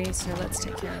hungry, so let's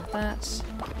take care of that.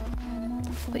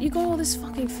 But you got all this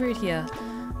fucking food here.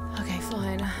 Okay,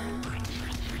 fine.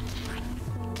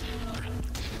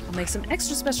 I'll make some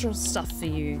extra special stuff for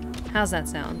you. How's that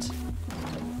sound?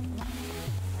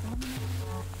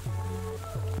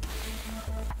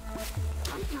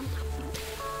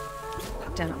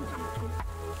 Down.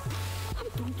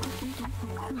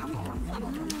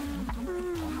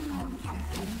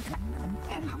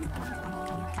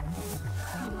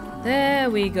 There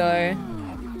we go.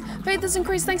 Faith has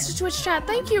increased thanks to Twitch chat.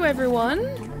 Thank you, everyone.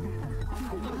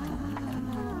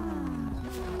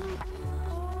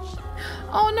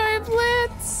 Oh no,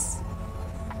 Blitz!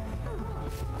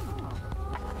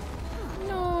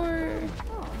 No.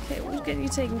 Okay, we'll get you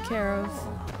taken care of.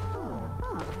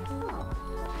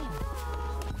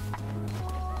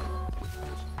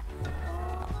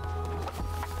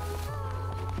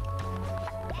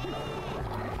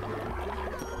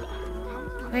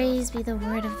 Praise be the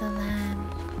word of the Lamb.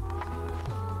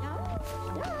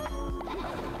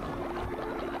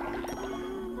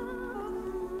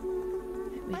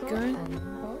 There we go.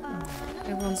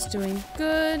 Everyone's doing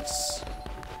good.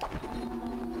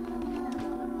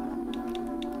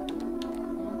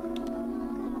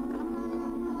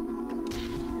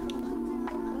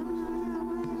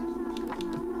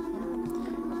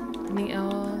 Anything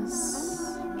else?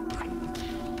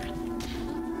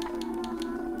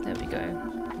 There we go.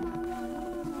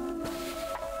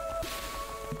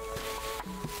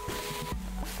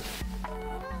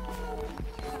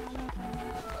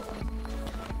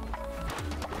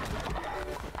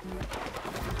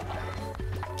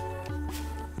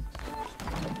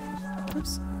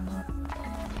 Oops.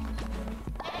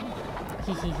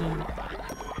 Hee hee hee.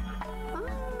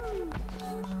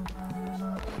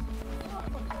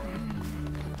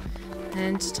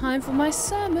 And time for my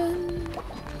sermon.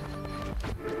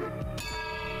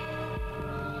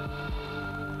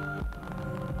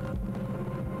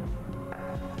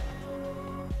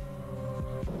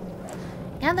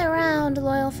 Gather round,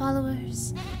 loyal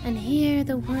followers, and hear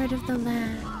the word of the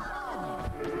land.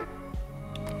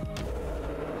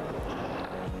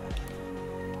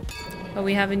 But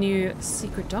we have a new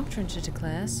secret doctrine to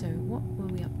declare, so what were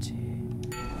we up to?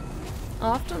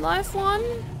 Afterlife one?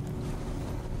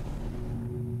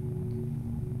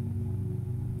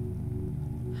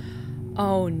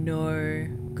 Oh no.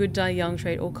 Good Die Young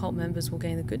trait. All cult members will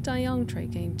gain the Good Die Young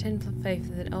trait. Gain 10 faith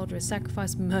if an elder is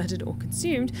sacrificed, murdered, or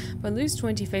consumed, but lose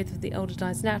 20 faith if the elder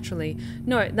dies naturally.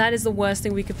 No, that is the worst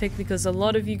thing we could pick because a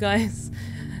lot of you guys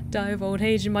die of old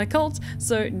age in my cult,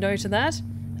 so no to that.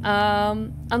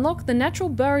 Unlock the natural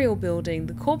burial building.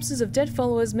 The corpses of dead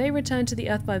followers may return to the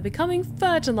earth by becoming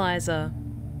fertilizer.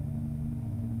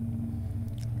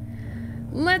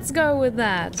 Let's go with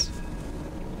that.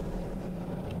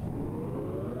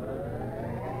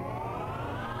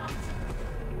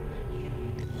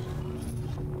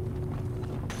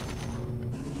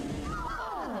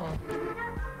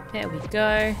 There we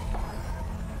go.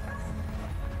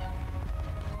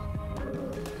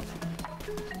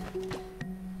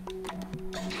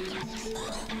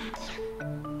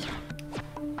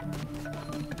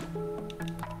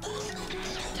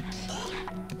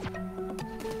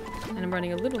 And I'm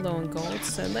running a little low on gold,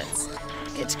 so let's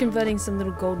get to converting some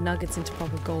little gold nuggets into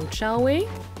proper gold, shall we?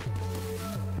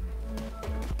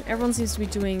 Everyone seems to be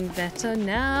doing better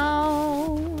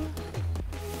now.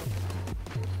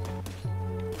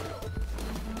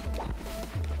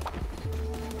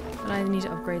 I need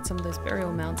to upgrade some of those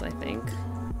burial mounds, I think.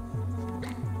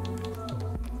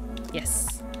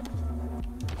 Yes.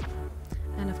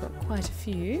 And I've got quite a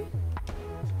few.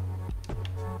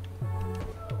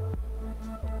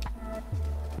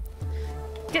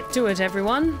 Get to it,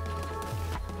 everyone.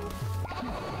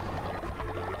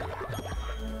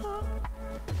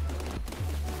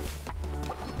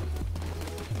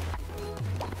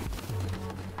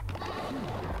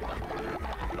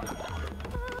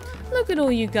 Look at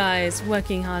all you guys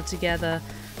working hard together.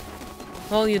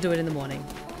 Well, you'll do it in the morning.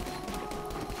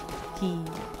 Cool,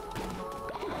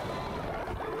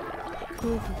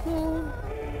 cool, cool.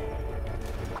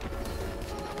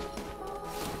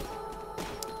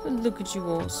 And look at you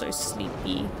all, so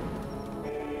sleepy.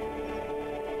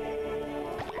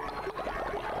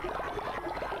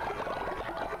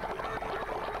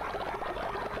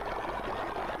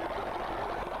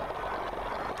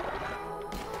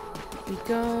 We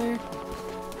go.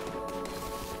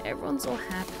 Everyone's all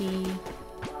happy.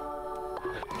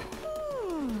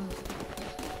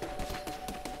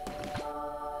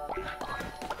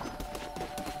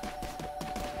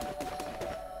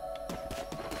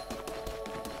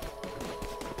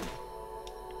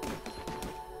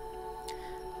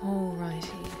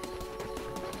 Alrighty.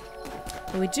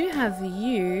 Well, we do have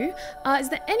you. Is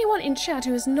there anyone in chat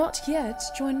who has not yet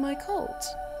joined my cult?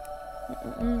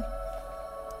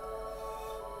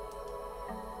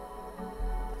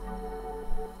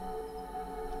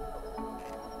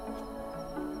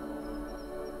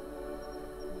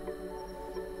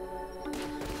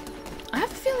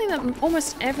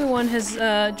 Almost everyone has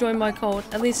joined my cult,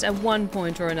 at least at one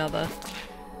point or another.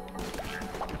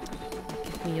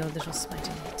 Give me your little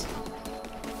spider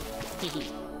meat.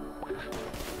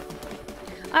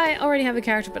 I already have a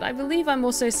character, but I believe I'm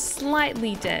also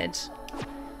slightly dead.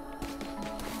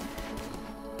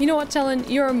 You know what, Talon?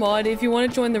 You're a mod. If you want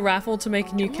to join the raffle to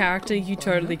make a new character, you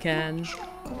totally can.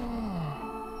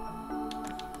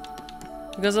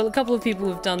 Because a couple of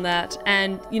people have done that,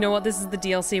 and you know what, this is the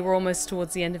DLC, we're almost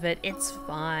towards the end of it, it's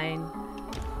fine.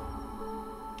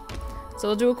 So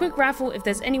we'll do a quick raffle if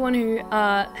there's anyone who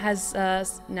has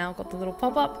now got the little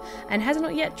pop-up and has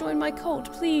not yet joined my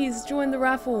cult, please join the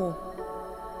raffle.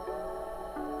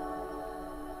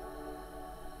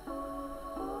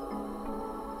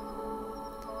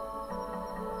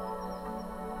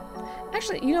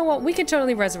 Actually, you know what, we could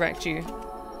totally resurrect you.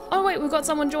 Oh wait, we've got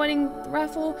someone joining the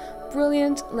raffle.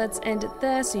 Brilliant. Let's end it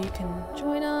there so you can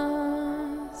join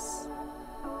us.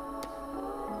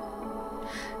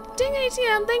 Ding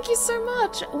ATM, thank you so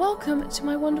much. Welcome to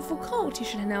my wonderful cult. You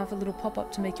should now have a little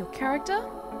pop-up to make your character.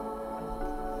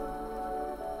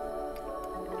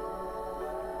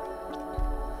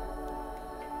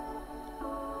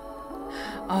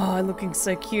 Oh, looking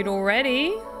so cute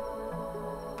already.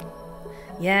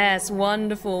 Yes,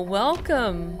 wonderful.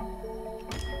 Welcome.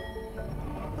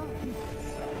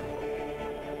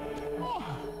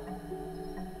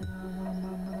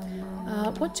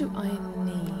 What do I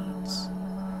need?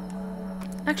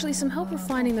 Actually, some help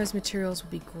refining those materials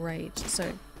would be great.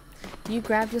 So, you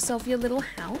grab yourself your little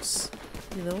house,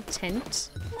 your little tent.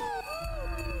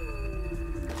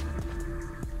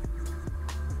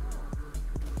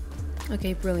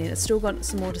 Okay, brilliant. It's still got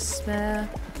some more to spare.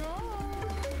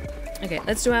 Okay,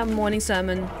 let's do our morning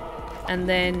sermon, and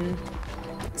then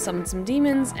summon some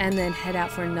demons, and then head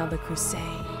out for another crusade.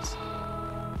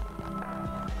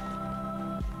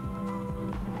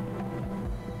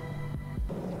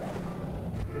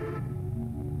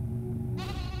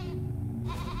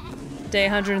 Day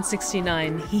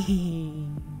 169. Hee.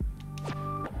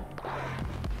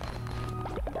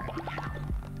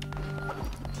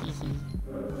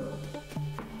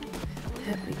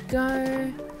 There we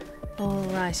go.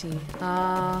 Alrighty.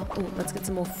 Oh, let's get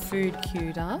some more food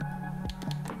queued up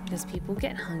as people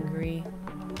get hungry.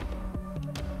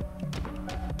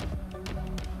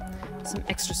 Some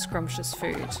extra scrumptious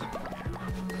food.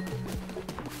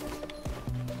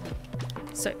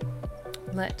 So,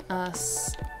 let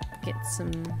us get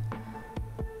some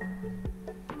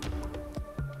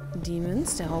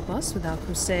demons to help us with our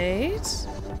crusade.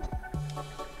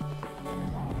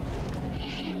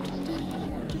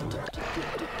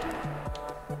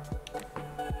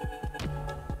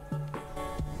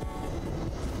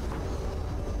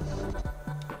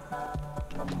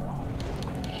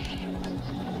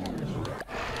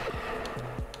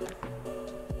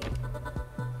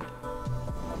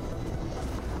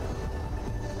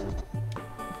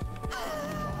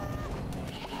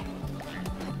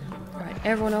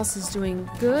 Everyone else is doing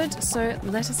good, so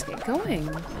let us get going.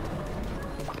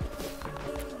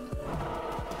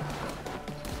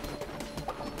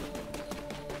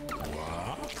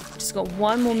 Just got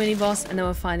one more mini boss, and then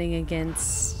we're fighting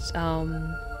against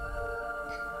the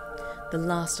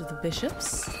last of the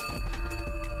bishops.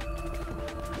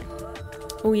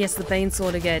 Oh yes, the Bane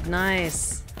Sword again.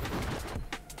 Nice.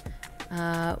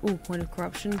 Ooh, point of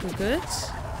corruption. Good, good.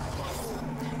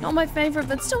 Not my favorite,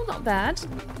 but still not bad.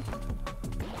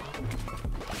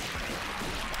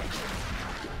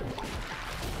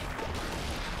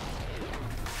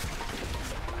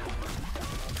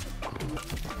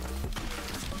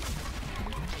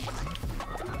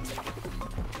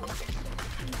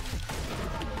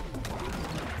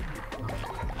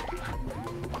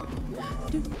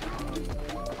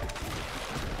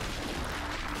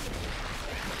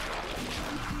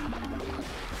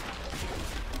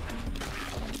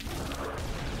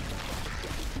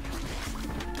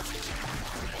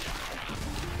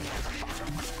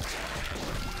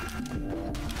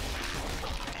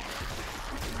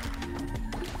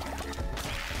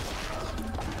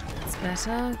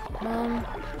 Better, come on.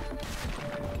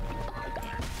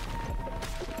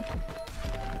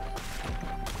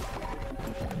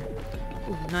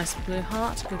 Ooh, nice blue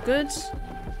heart, good, good.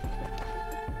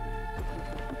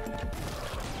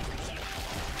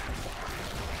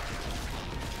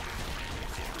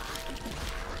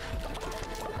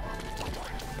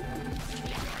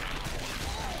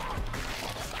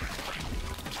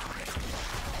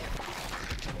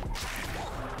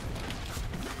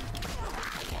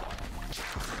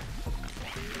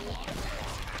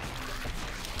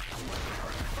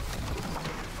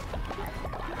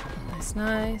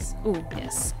 Nice. Oh,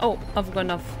 yes. Oh, I've got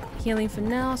enough healing for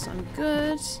now, so I'm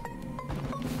good.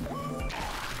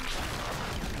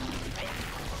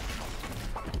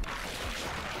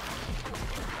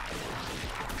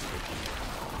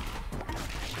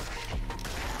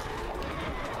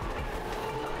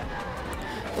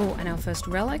 Oh, and our first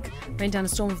relic. Rain down a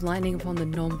storm of lightning upon the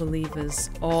non-believers.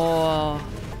 Oh.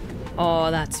 Oh,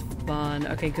 that's fun.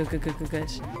 Okay, good, good, good, good,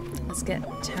 good. Let's get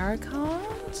tarot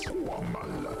cards.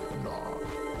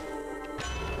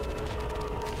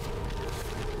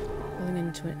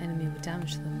 Into an enemy would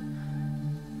damage them.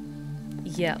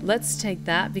 Yeah, let's take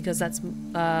that because that's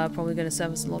probably going to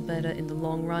serve us a lot better in the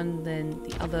long run than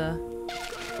the other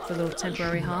for little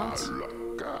temporary heart.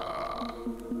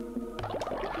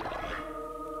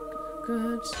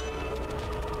 Good.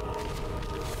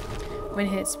 When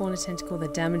hit, spawn a tentacle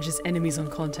that damages enemies on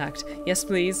contact. Yes,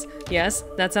 please. Yes,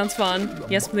 that sounds fun.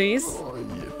 Yes, please.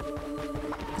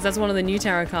 Because that's one of the new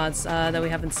tarot cards that we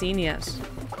haven't seen yet.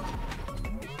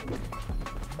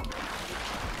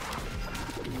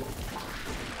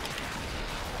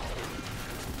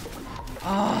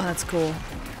 Oh, that's cool.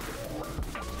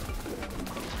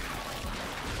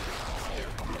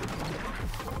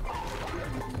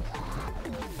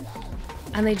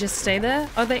 And they just stay there?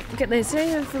 Oh, they stay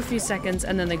there for a few seconds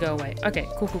and then they go away. Okay,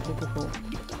 cool, cool, cool, cool, cool.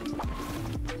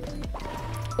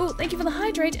 Oh, thank you for the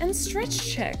hydrate and stretch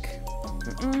check.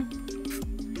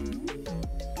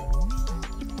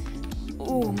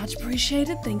 Oh, much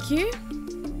appreciated. Thank you.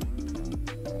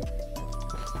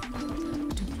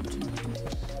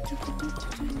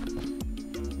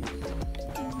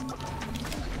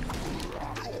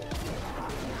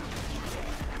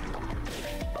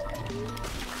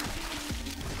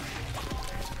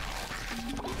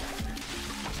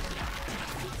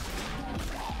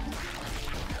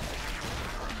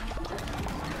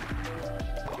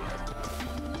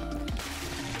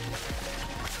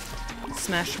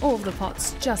 Smash all of the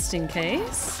pots just in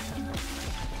case.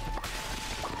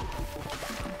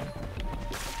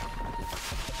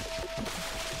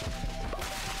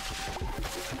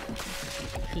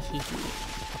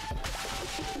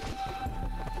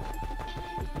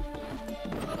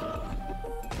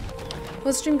 Will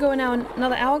the stream go now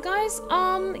another hour, guys?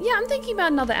 Yeah, I'm thinking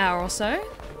about another hour or so.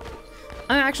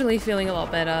 I'm actually feeling a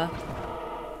lot better.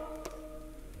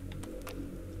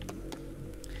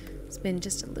 Been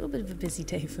just a little bit of a busy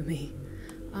day for me.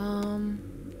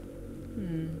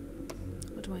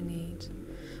 What do I need?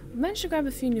 We managed to grab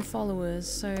a few new followers,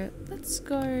 so let's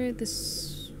go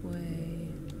this way.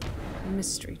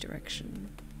 Mystery direction.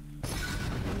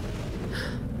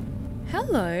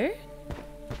 Hello.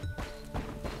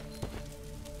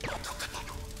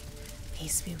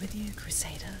 Peace be with you,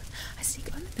 Crusader. I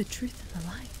seek only the truth and the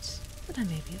light, that I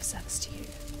may be of service to you.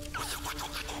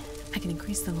 I can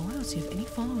increase the loyalty of any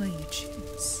follower you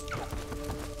choose.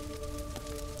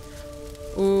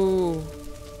 Ooh.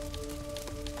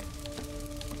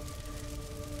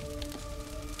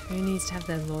 Who needs to have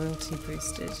their loyalty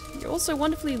boosted? You're also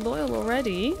wonderfully loyal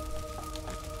already.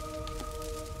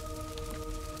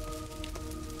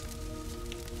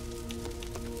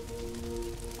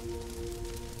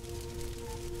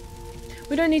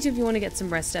 We don't need to if you want to get some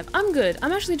rest, Steph. I'm good.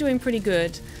 I'm actually doing pretty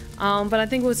good. But I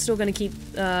think we're still going to keep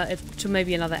it to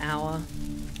maybe another hour.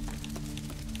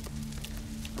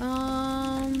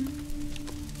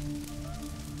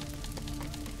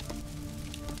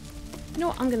 You know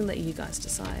what? I'm going to let you guys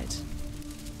decide.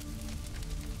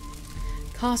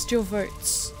 Cast your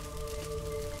votes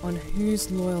on whose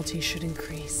loyalty should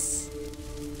increase.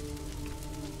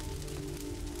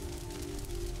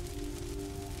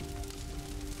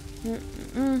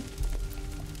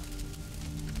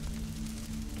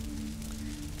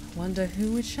 Wonder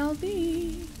who it shall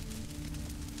be.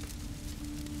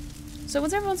 So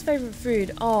what's everyone's favorite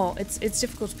food? Oh, it's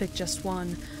difficult to pick just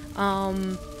one.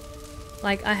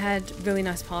 Like I had really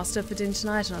nice pasta for dinner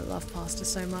tonight and I love pasta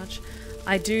so much.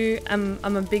 I'm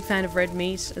a big fan of red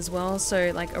meat as well,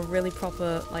 so like a really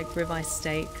proper like ribeye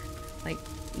steak, like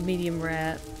medium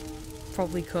rare,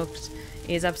 properly cooked,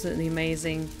 is absolutely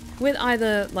amazing. With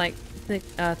either like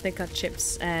thick cut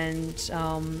chips and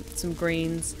some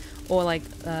greens, or like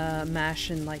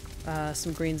mash and like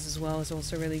some greens as well is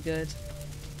also really good.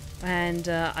 And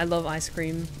I love ice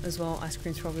cream as well. Ice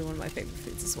cream's probably one of my favorite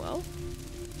foods as well.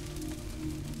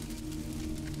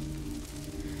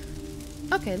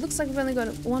 Okay, looks like we've only got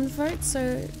one vote,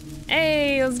 so...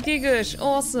 Hey, it was Gigush!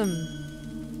 Awesome!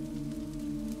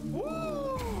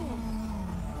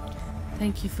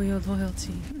 Thank you for your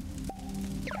loyalty.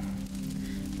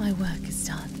 My work is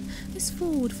done. This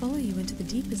fool would follow you into the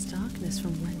deepest darkness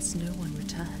from whence no one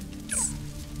returns.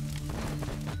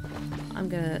 I'm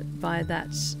gonna buy that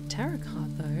tarot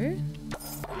card though.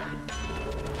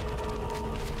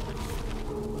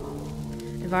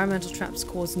 Environmental traps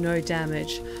cause no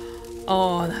damage.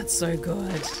 Oh, that's so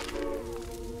good. I've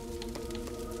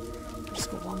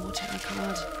just got one more tarot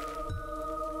card.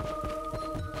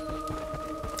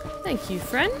 Thank you,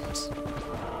 friend.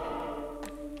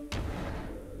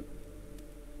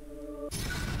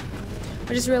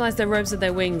 I just realized their robes are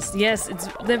their wings. Yes,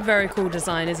 they're very cool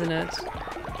design, isn't it?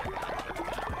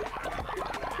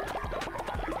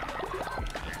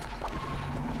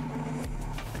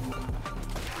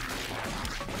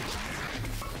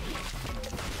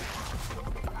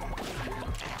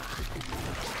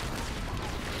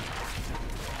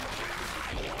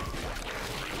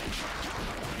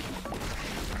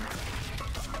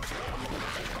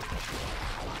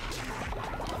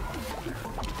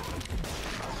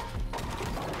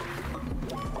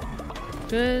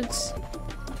 Good.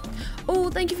 Oh,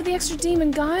 thank you for the extra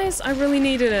demon, guys. I really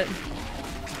needed it.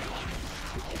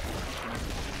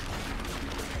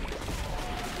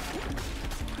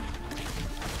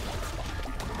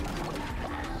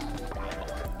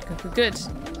 Good, good, good.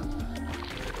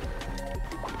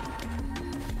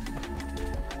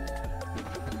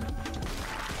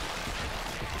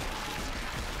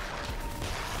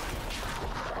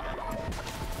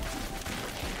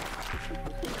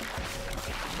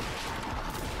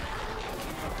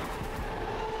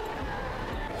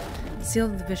 Seal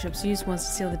of the bishops. Use once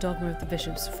to seal the dogma of the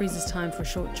bishops. Freezes time for a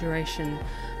short duration.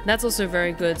 That's also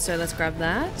very good, so let's grab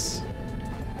that.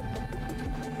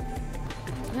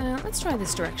 Let's try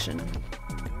this direction.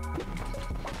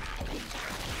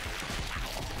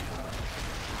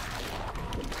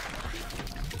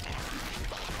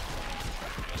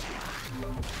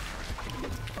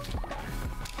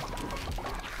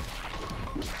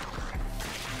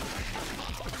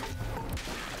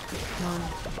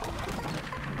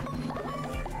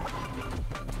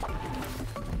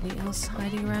 Anything else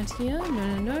hiding around here?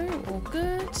 No, all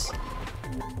good.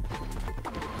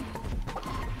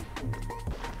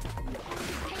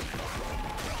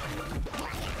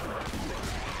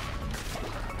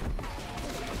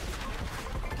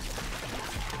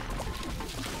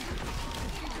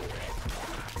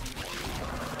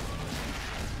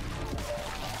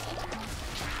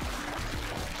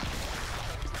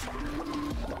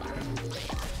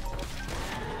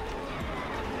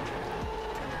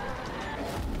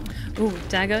 Ooh,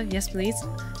 dagger, yes please.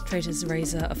 Traitor's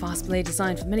razor, a fast blade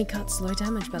designed for many cuts, low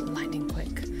damage, but lightning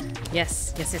quick.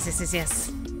 Yes.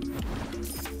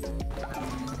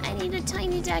 I need a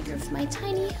tiny dagger for my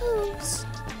tiny hooves.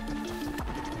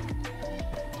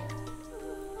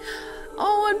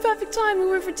 Oh, in perfect time,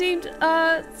 we've redeemed,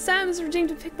 Sam's redeemed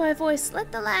to pick my voice.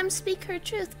 Let the lamb speak her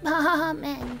truth.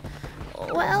 Amen.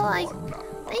 Well, I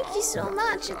thank you so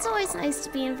much. It's always nice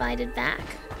to be invited back.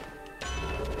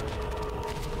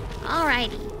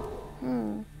 Alrighty.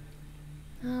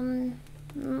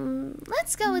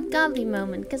 Let's go with Godly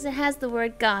Moment, because it has the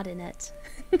word God in it.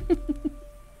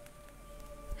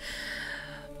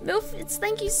 Milfits,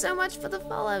 thank you so much for the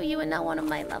follow. You are now one of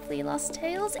my lovely Lost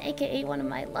Tales, aka one of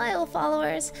my loyal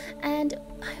followers, and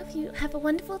I hope you have a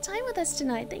wonderful time with us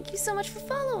tonight. Thank you so much for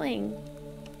following.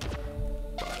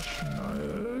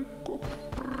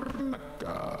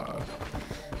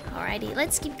 Alrighty,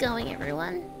 let's keep going,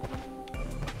 everyone.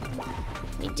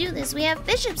 We do this. We have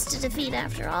bishops to defeat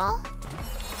after all.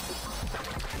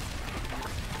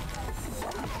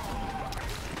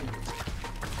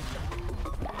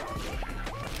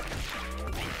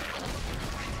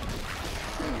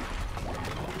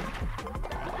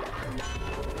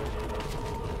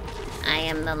 I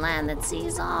am the land that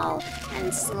sees all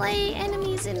and slay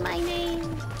enemies in my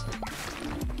name.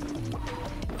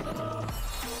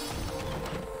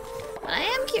 But I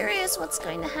am curious what's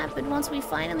going to happen once we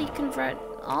finally convert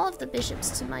all of the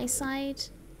bishops to my side.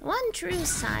 One true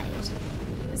side.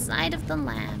 The side of the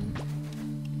lamb.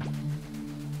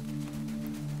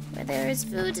 Where there is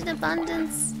food in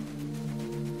abundance,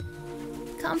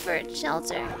 comfort,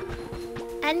 shelter,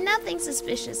 and nothing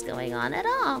suspicious going on at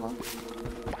all.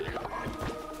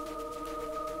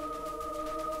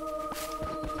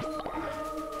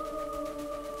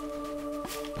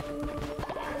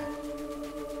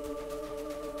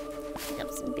 Pick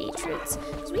up some beetroots,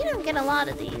 because we don't get a lot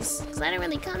of these, because I don't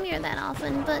really come here that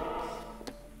often, but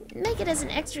make it as an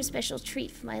extra special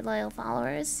treat for my loyal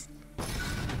followers.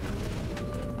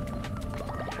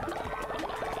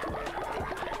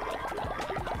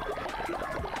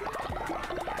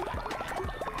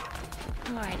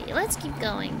 Alrighty, let's keep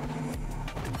going.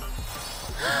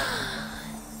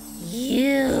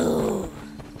 You!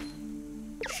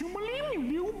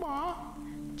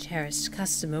 Cherished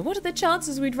customer, what are the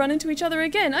chances we'd run into each other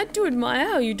again? I do admire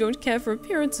how you don't care for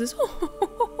appearances.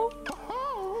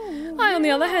 I, on the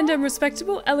other hand, am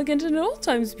respectable, elegant, and at all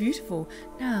times beautiful.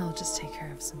 Now, I'll just take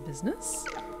care of some business.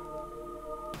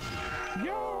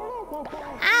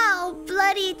 How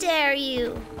bloody dare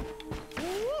you!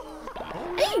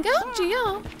 Hey, got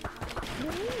you.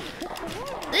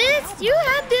 You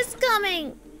had this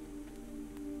coming!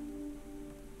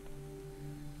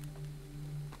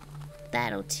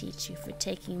 That'll teach you for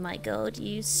taking my gold,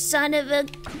 you son of a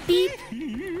beep!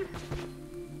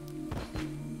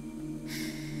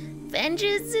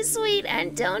 Vengeance is sweet,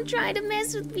 and don't try to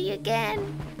mess with me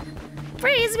again.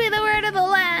 Praise be the word of the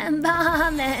Lamb,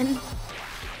 amen.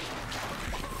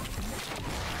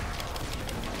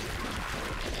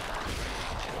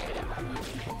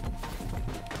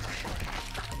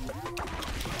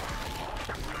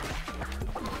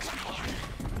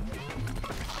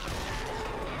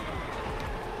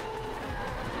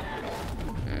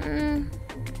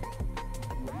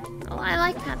 Oh, I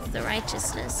like Path of the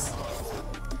Righteousness.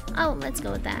 Oh, let's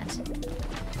go with that.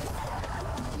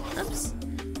 Oops.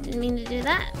 Didn't mean to do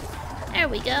that. There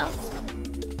we go.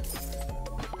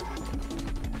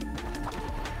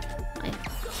 I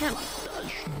can't...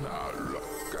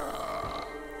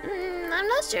 I'm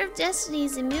not sure if Destiny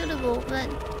is immutable, but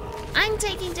I'm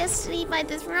taking Destiny by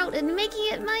the throat and making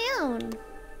it my own.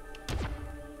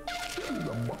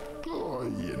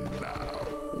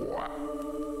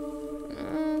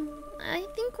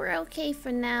 we're okay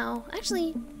for now.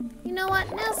 Actually, you know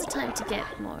what? Now's the time to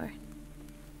get more.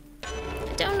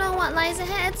 I don't know what lies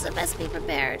ahead, so best be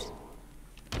prepared.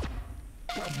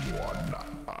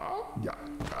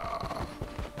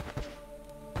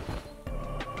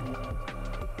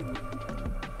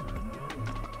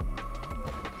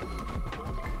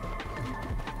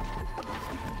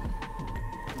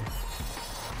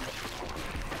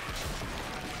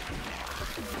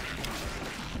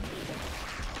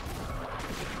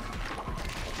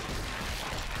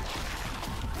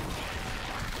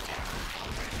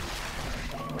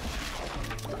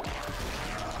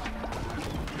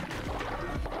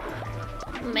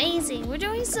 Amazing, we're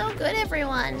doing so good,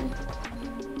 everyone.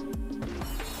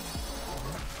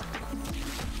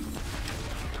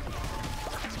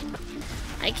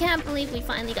 I can't believe we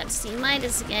finally got to see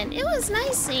Midas again. It was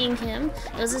nice seeing him.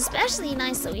 It was especially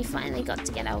nice that we finally got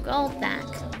to get our gold back.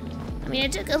 I mean,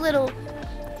 it took a little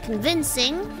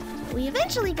convincing, but we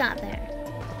eventually got there.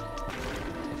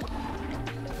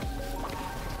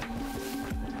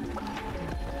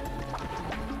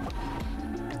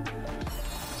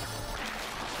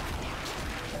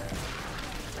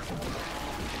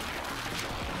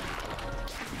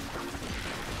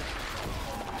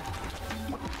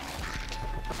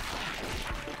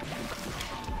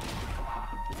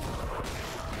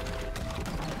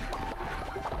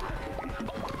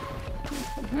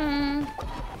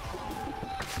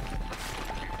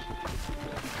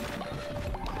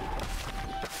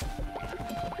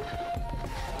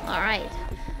 Alright,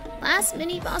 last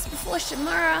mini-boss before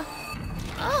Shamura.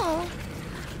 Oh,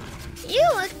 you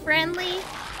look friendly.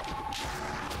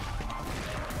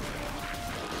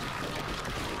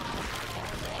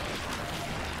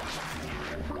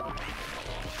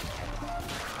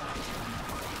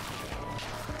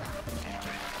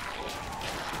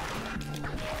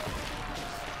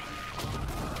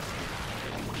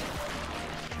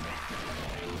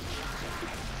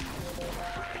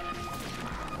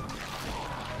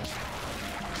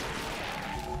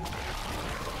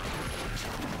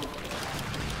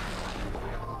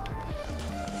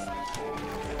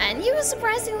 And you were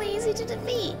surprisingly easy to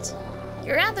defeat.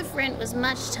 Your other friend was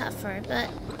much tougher, but,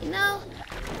 you know,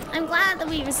 I'm glad that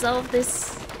we resolved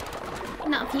this.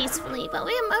 Not peacefully, but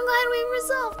I'm glad we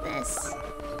resolved this.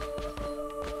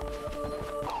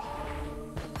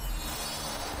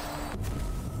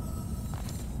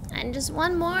 And just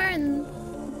one more, and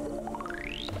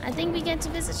I think we get to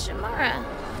visit Shamura.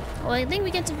 Well, I think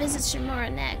we get to visit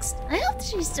Shamura next. I hope that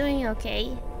she's doing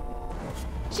okay.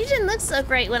 She didn't look so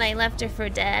great when I left her for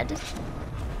dead.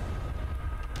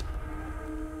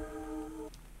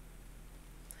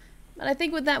 But I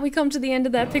think with that we come to the end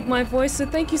of that Pick My Voice, so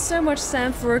thank you so much,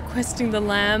 Sam, for requesting the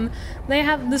lamb. They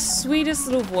have the sweetest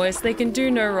little voice, they can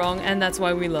do no wrong, and that's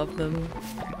why we love them.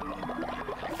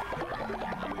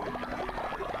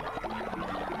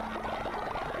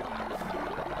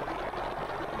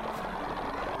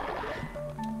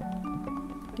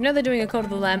 You know they're doing a Cult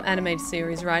of the Lamb animated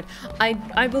series, right?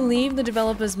 I believe the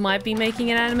developers might be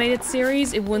making an animated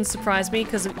series. It wouldn't surprise me,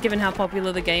 because given how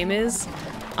popular the game is,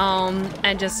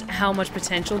 and just how much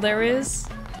potential there is.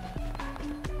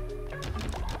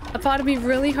 A part of me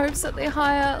really hopes that they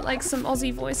hire, like, some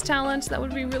Aussie voice talent. That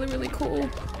would be really, really cool.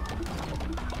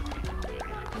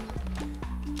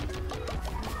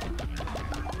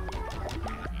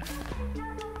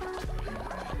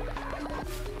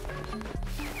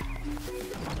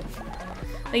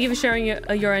 Thank you for sharing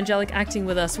your angelic acting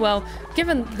with us. Well,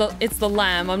 given it's the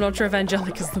lamb, I'm not sure if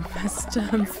angelic is the best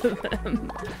term for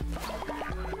them.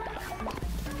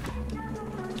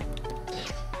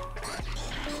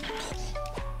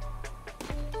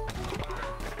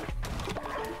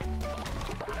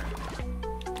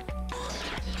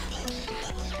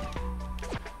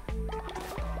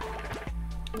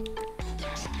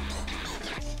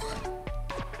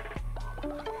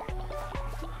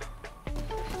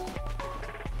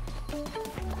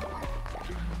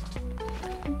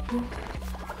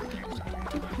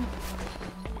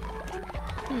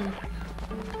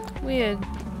 Weird.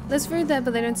 There's food there,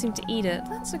 but they don't seem to eat it.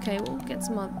 That's okay. We'll get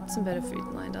some better food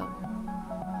lined up.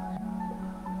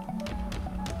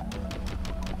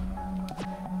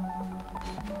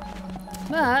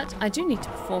 But I do need to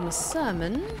perform a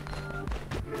sermon.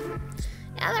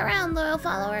 Gather around, loyal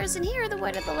followers, and hear the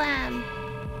word of the Lamb.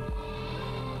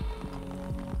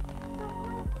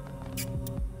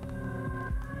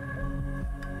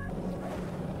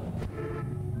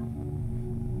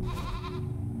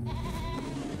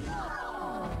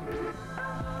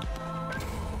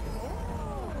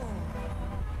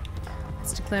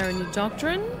 Let's declare a new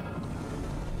doctrine.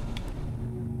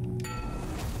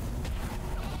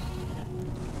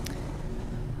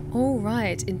 All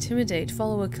right, intimidate.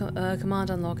 Follower command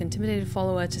unlock. Intimidate a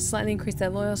follower to slightly increase their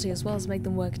loyalty as well as make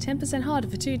them work 10% harder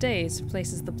for 2 days.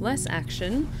 Places the bless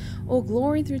action or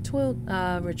glory through toil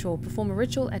ritual. Perform a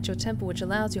ritual at your temple which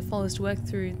allows your followers to work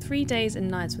through 3 days and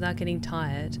nights without getting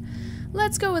tired.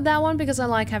 Let's go with that one because I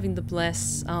like having the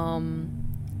bless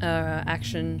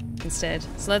action instead.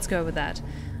 So let's go with that.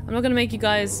 I'm not going to make you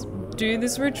guys do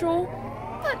this ritual,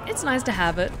 but it's nice to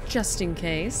have it just in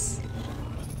case.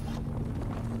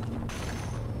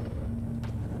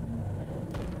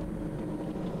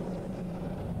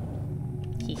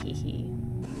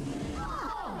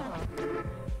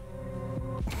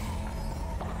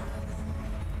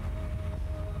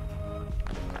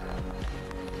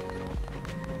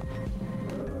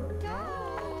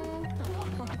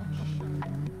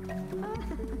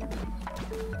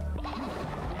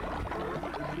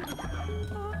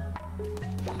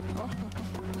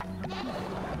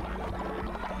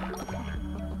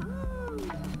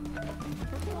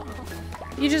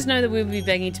 You just know that we would be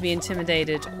begging to be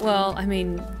intimidated. Well, I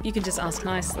mean, you can just ask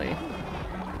nicely.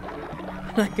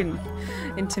 I can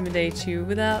intimidate you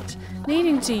without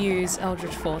needing to use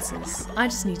Eldritch Forces. I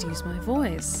just need to use my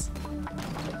voice.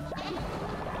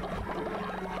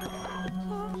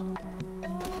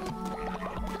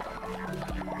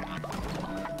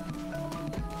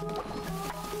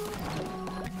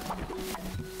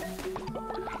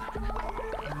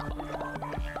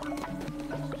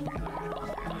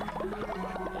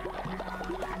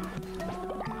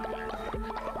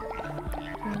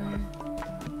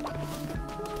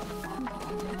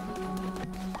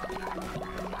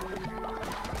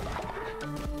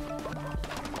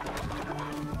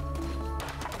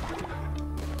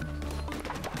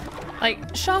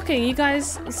 Like, shocking, you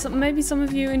guys, maybe some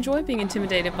of you enjoy being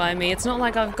intimidated by me. It's not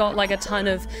like I've got like a ton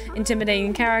of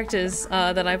intimidating characters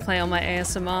that I play on my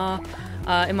ASMR,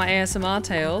 in my ASMR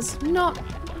tales.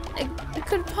 It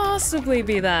could possibly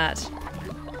be that.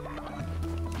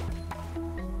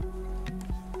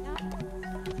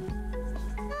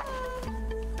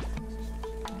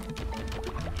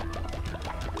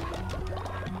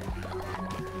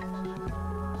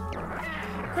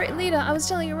 Great leader, I was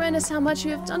telling Uranus how much you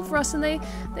have done for us and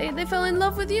they fell in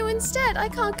love with you instead. I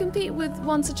can't compete with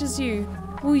one such as you.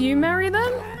 Will you marry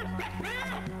them?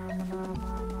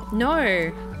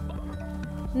 No.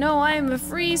 No, I am a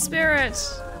free spirit.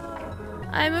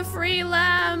 I am a free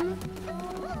lamb.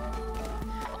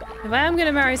 If I am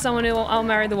gonna marry someone, I'll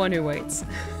marry the one who waits.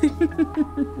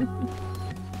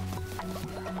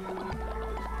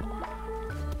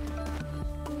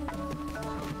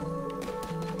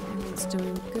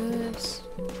 Doing good.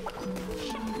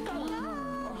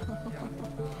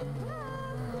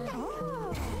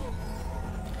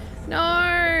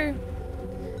 No!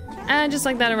 And just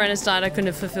like that, Uranus died. I couldn't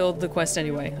have fulfilled the quest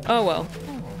anyway. Oh well.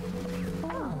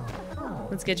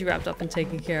 Let's get you wrapped up and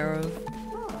taken care of.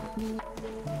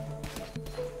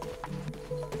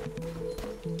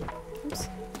 Oops.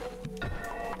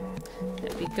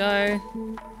 There we go.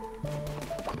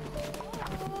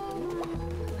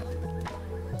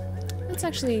 Let's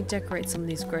actually decorate some of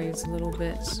these graves a little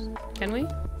bit. Can we?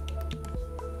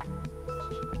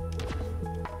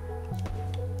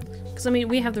 Because, I mean,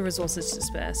 we have the resources to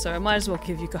spare, so I might as well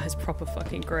give you guys proper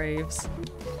fucking graves.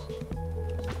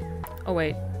 Oh,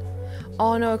 wait.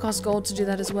 Oh, no, it costs gold to do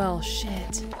that as well.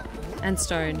 Shit. And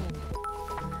stone.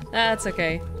 That's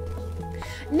okay.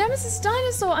 Nemesis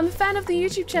Dinosaur! I'm a fan of the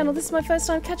YouTube channel. This is my first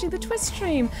time catching the Twitch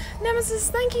stream. Nemesis,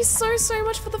 thank you so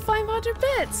much for the 500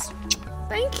 bits!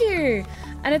 Thank you!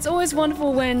 And it's always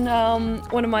wonderful when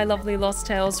one of my lovely Lost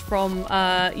Tales from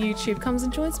YouTube comes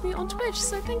and joins me on Twitch,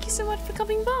 so thank you so much for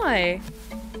coming by.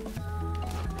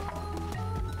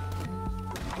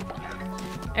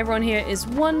 Everyone here is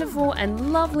wonderful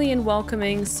and lovely and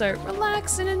welcoming, so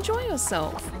relax and enjoy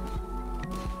yourself.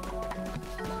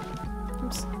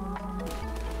 Oops.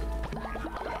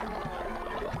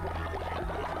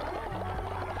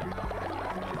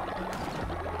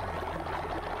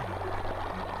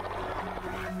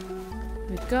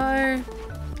 Go.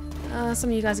 Some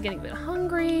of you guys are getting a bit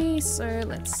hungry, so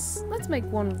let's make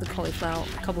one of the cauliflower,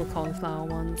 a couple of cauliflower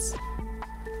ones.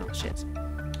 Oh shit.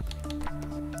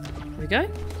 Here we go.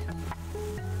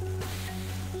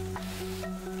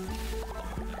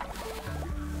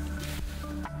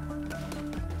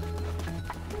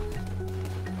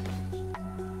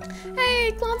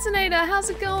 Hey, Glancinator, how's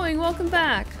it going? Welcome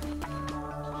back.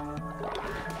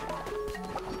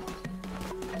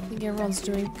 I think everyone's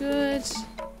doing good.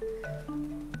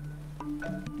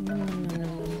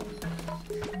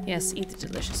 Yes, eat the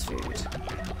delicious food.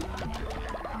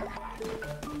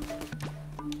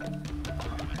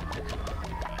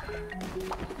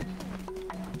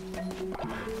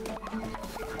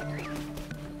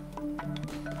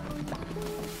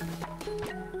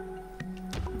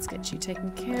 get you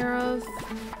taken care of.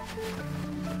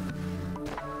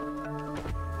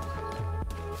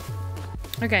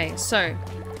 Okay, so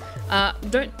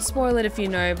don't spoil it if you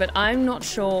know, but I'm not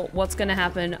sure what's going to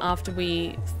happen after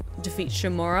we defeat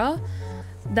Shamura.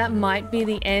 That might be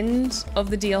the end of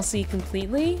the DLC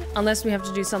completely, unless we have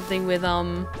to do something with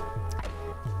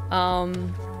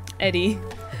Eddie,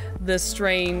 the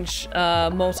strange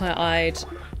multi-eyed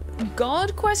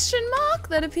god question mark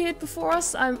that appeared before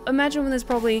us. I imagine there's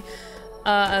probably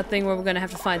a thing where we're going to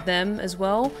have to fight them as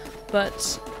well,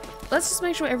 but let's just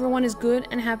make sure everyone is good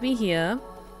and happy here.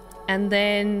 And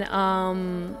then,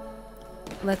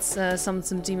 let's summon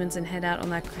some demons and head out on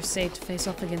that crusade to face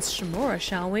off against Shamura,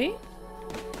 shall we?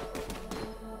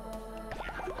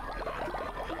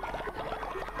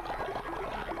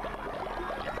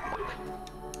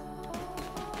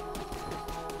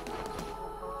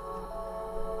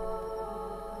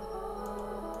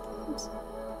 Oops.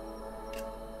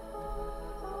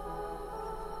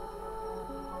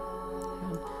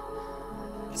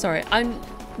 Sorry,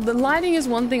 the lighting is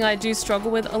one thing I do struggle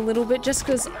with a little bit, just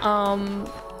because I'm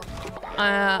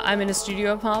in a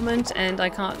studio apartment and I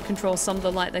can't control some of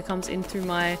the light that comes in through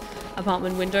my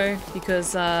apartment window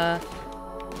because my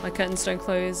curtains don't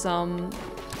close.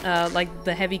 Like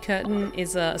the heavy curtain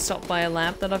is stopped by a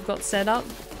lamp that I've got set up.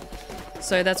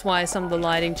 So that's why some of the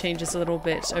lighting changes a little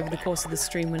bit over the course of the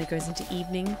stream when it goes into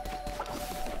evening.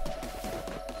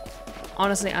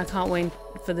 Honestly, I can't wait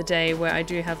for the day where I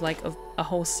do have like a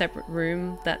whole separate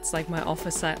room that's like my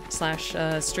office slash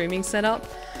streaming setup,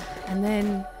 and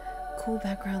then cool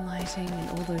background lighting and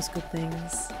all those good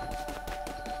things.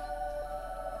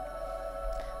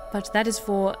 But that is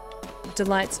for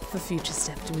delights for future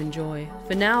Steph to enjoy.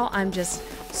 For now, I'm just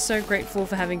so grateful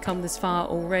for having come this far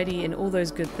already and all those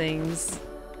good things.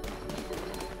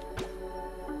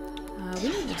 We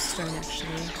need more stone actually.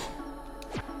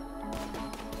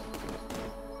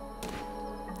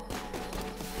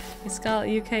 Is Scarlet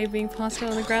UK being passed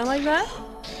out on the ground like that?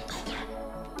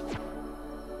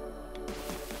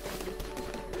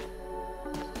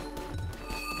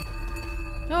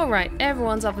 Alright,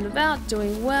 everyone's up and about,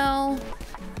 doing well.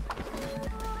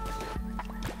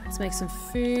 Let's make some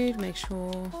food, make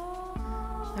sure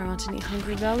there aren't any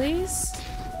hungry bellies.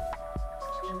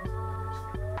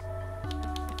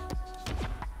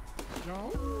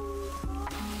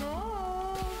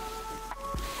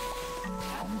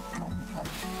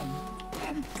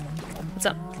 What's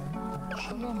up?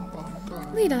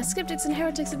 Leader, skeptics and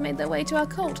heretics have made their way to our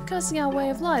cult, cursing our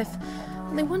way of life.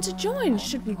 And they want to join.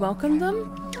 Should we welcome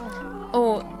them?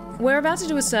 Or, we're about to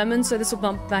do a sermon, so this will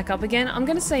bump back up again. I'm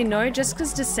gonna say no, just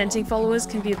because dissenting followers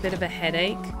can be a bit of a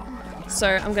headache. So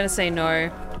I'm gonna say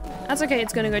no. That's okay,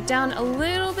 it's gonna go down a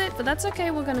little bit, but that's okay.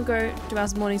 We're gonna go do our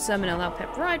morning sermon and I'll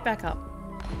pep right back up.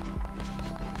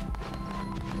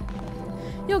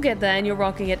 You'll get there and you're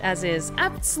rocking it as is.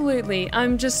 Absolutely.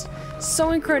 I'm just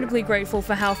so incredibly grateful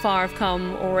for how far I've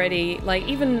come already. Like,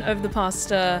 even over the past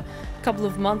couple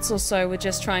of months or so with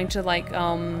just trying to, like,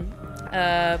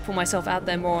 put myself out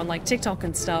there more on, like, TikTok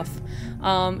and stuff.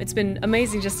 It's been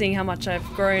amazing just seeing how much I've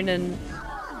grown and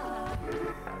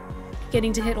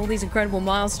getting to hit all these incredible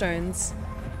milestones.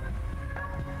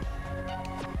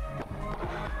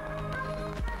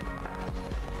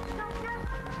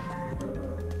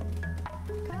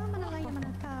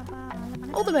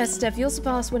 All the best, Steph. You'll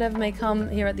surpass whatever may come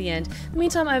here at the end. In the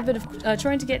meantime, I have a bit of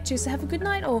trying to get to, so have a good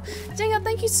night. Or, Dinger,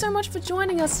 thank you so much for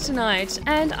joining us tonight,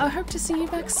 and I hope to see you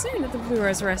back soon at the Blue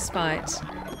Rose Respite.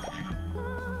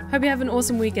 Hope you have an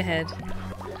awesome week ahead.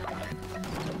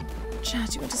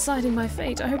 Chat, you are deciding my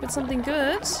fate. I hope it's something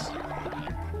good.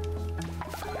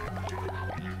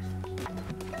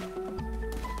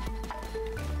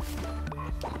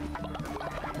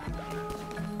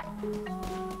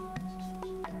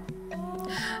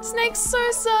 Snake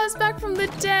Sosa is back from the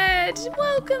dead.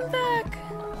 Welcome back.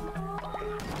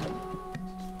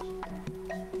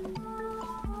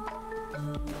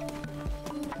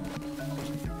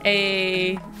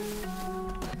 Hey.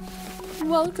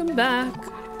 Welcome back.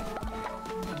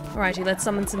 Alrighty, let's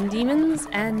summon some demons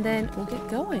and then we'll get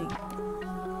going.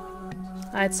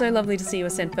 It's so lovely to see you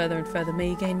ascend further and further.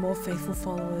 May you gain more faithful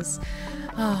followers.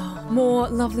 Oh, more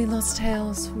lovely lost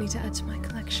tales for me to add to my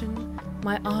collection,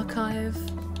 my archive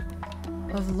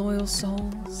of loyal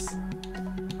souls.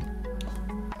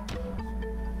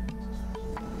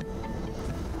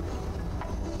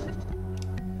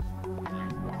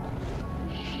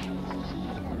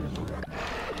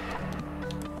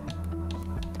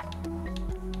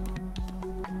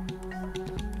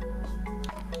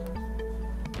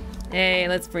 Hey,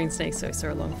 let's bring Snake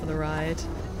Sosa along for the ride.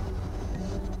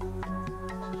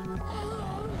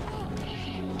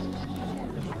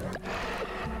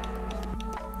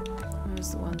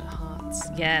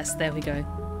 Yes, there we go.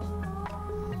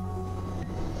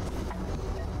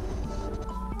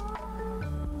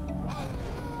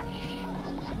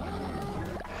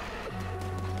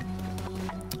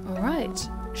 Alright,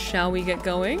 shall we get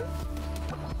going?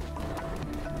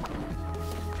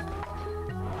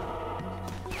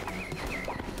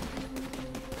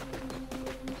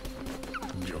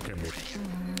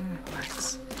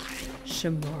 Right.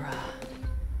 Shamura.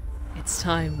 It's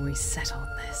time we settled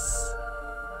this.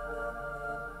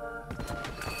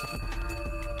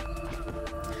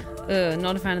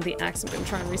 Not a fan of the axe. I'm gonna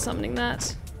try and resummoning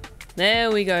that.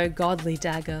 There we go. Godly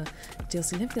dagger. Deals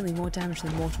significantly more damage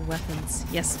than mortal weapons.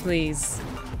 Yes, please.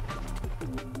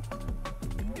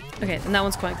 Okay, and that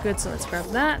one's quite good, so let's grab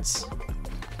that.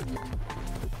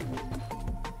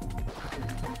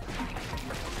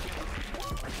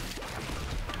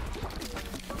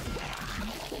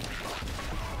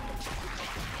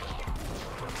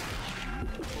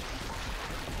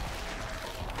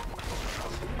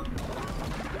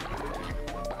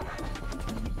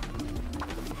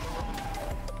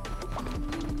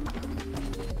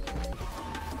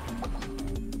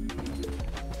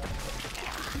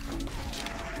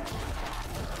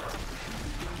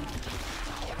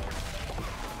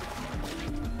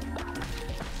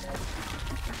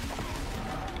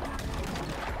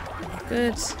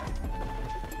 Good.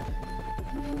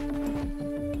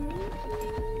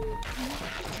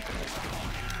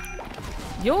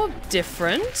 You're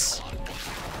different.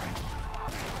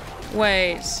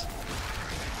 Wait.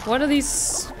 What are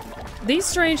these? These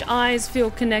strange eyes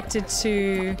feel connected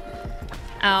to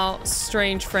our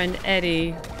strange friend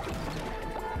Eddie.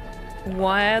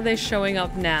 Why are they showing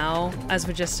up now as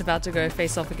we're just about to go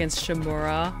face off against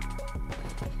Shamura?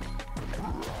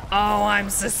 Oh, I'm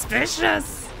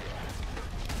suspicious.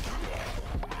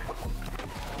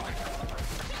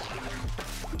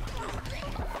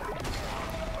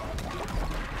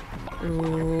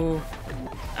 Ooh,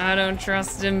 I don't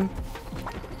trust him.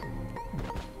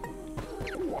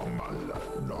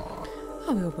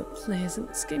 I will put players in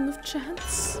this game of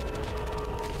chance.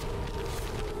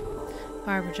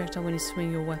 Fire projectile when you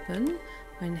swing your weapon.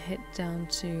 When hit down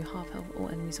to half health, all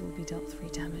enemies will be dealt 3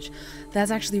 damage.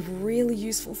 That's actually really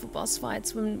useful for boss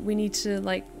fights when we need to,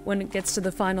 like, when it gets to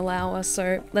the final hour.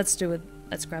 So let's do it.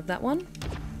 Let's grab that one.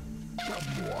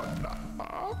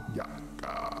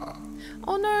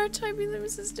 Oh no, Toby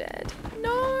Loomis is dead.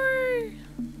 No!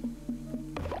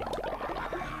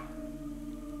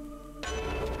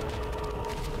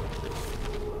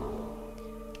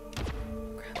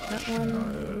 Grab that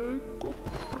one.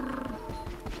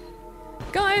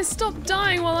 Guys, stop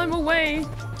dying while I'm away!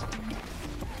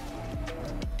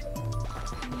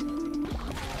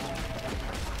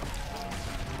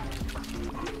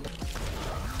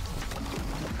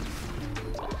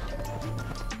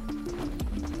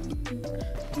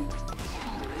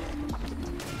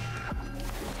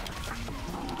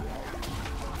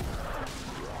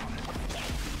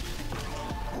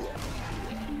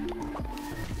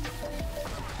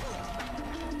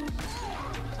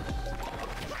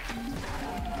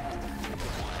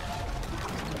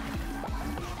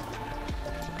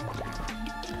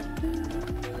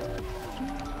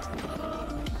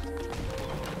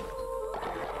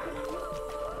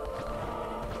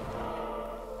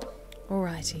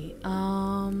 Alrighty,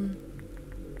 all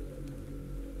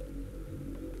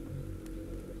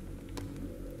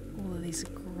of these are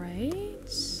great.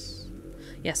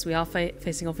 Yes, we are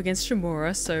facing off against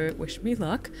Shamura, so wish me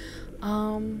luck.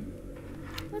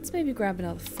 Let's maybe grab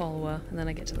another follower, and then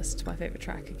I get to listen to my favourite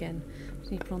track again.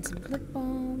 Just need to put on some lip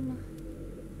balm.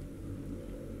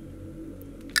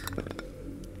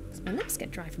 Because my lips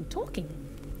get dry from talking.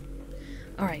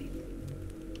 Alright.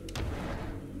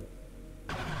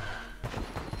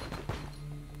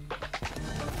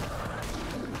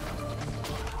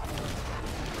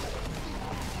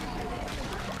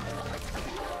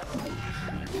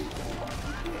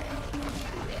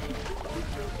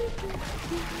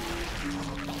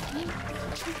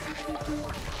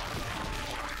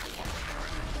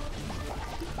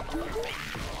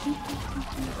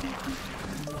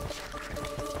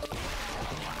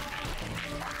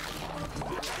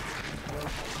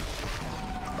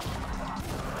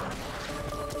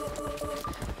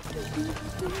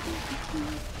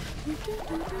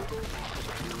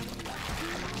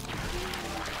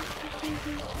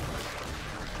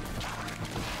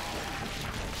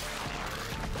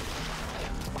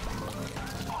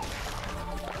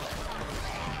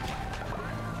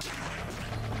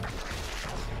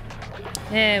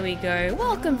 There we go.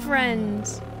 Welcome, friend.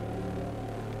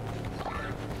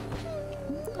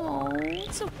 Oh,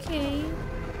 it's okay.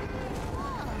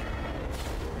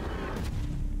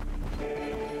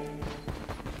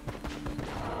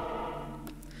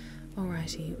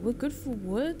 Alrighty, we're good for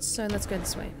wood, so let's go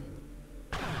this way.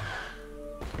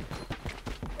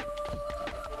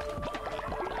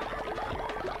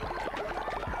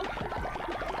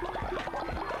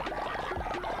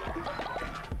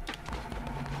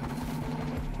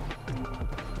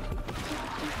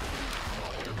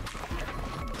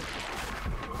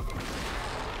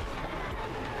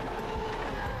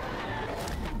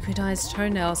 Kudai's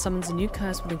toenail summons a new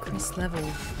curse with increased level.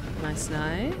 Nice,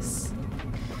 nice.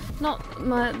 Not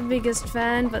my biggest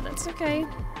fan, but that's okay.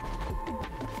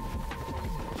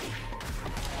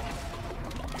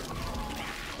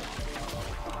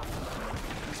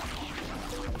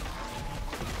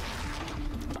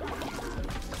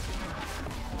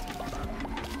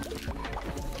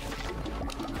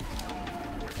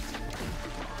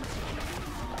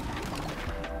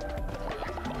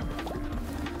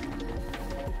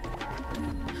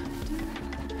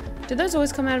 Did those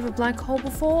always come out of a black hole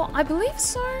before? I believe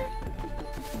so.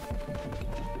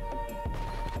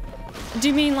 Do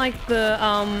you mean like the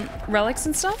relics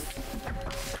and stuff?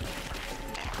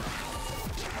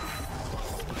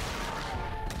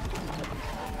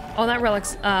 Oh, that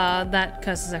relics, that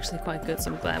curse is actually quite good,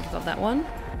 so I'm glad we got that one.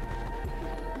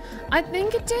 I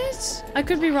think it did. I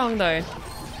could be wrong though.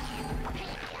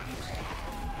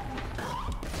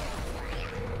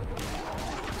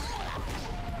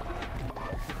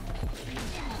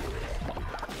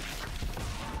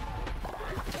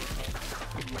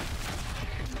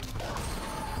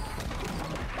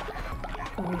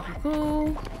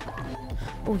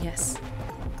 Oh yes,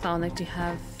 Clown, do you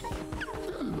have...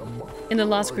 In the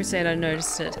last crusade I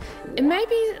noticed it. It may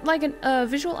be like a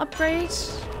visual upgrade?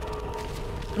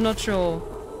 I'm not sure.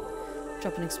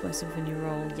 Drop an explosive when you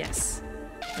roll, yes.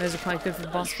 Those are quite good for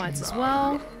boss fights as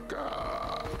well.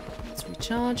 It's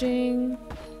recharging.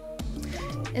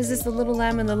 Is this the little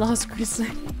lamb in the last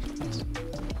crusade?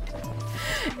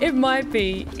 It might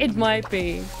be, it might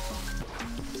be.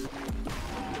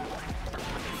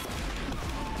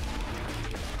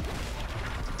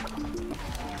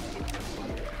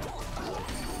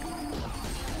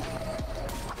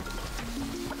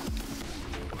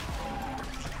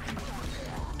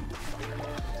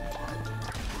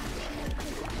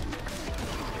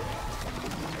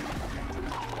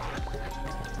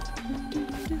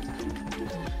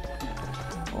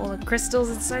 Crystals,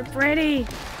 it's so pretty.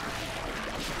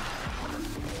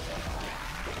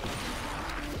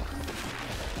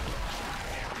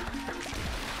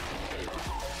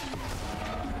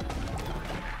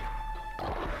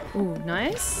 Ooh,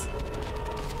 nice.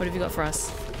 What have you got for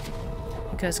us?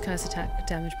 Curse attack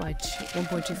damage by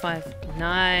 1.25.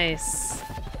 Nice.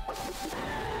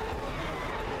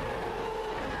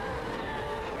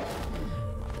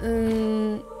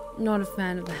 Not a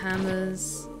fan of the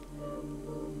hammers.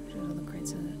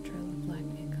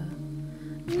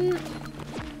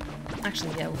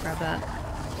 Actually, yeah, we'll grab that.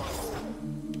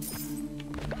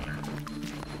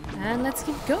 And let's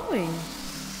keep going.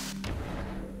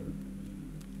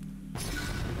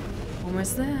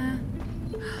 Almost there.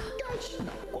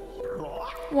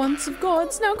 Once of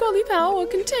gods, now godly power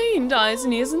contained, eyes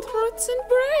and ears and throats and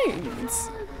brains.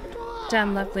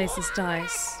 Damn Lovelace's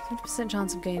dice. 50%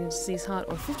 chance of gaining disease heart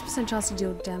or 50% chance to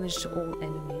deal damage to all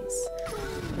enemies.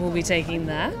 We'll be taking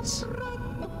that. So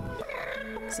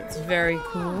it's very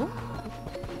cool.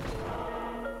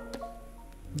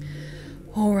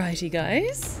 Alrighty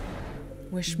guys,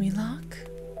 wish me luck.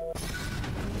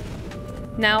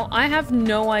 Now, I have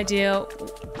no idea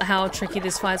how tricky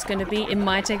this fight's going to be. It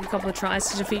might take a couple of tries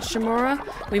to defeat Shamura.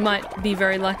 We might be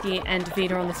very lucky and defeat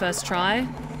her on the first try.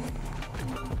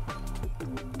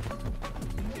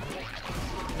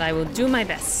 But I will do my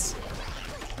best.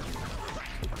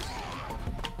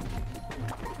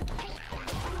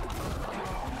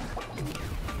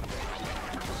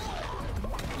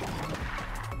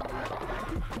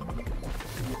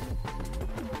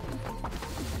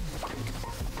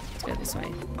 This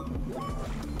way.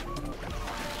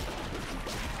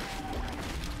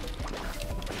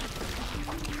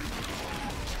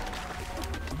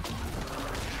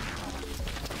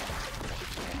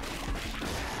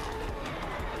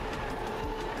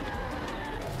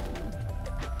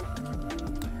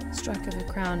 Strike of a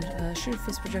crown. Shoot a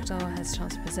fist projectile has a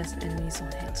chance to possess enemies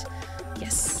on hit.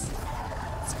 Yes.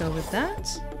 Let's go with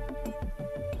that.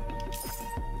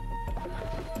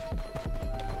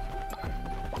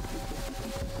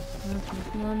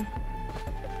 Come on.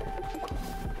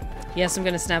 Yes, I'm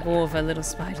gonna snap all of her little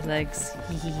spider legs.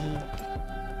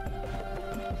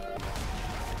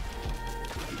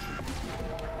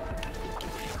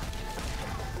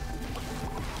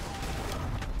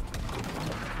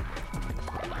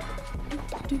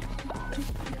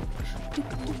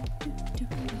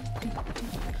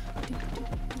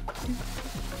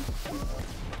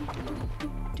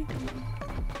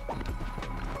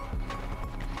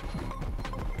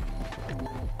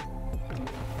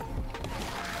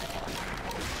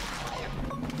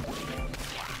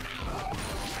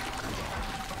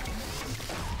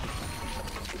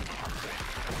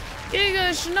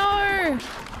 Gigash, no!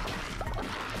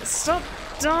 Stop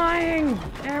dying,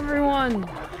 everyone!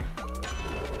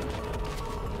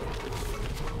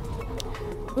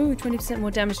 Ooh, 20%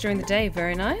 more damage during the day.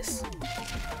 Very nice.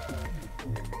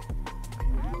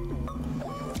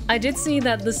 I did see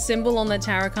that the symbol on the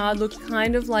tarot card looked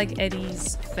kind of like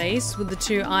Eddie's face, with the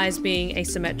two eyes being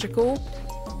asymmetrical.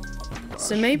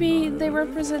 So maybe they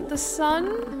represent the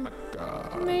sun?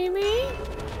 Maybe?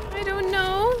 I don't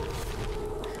know.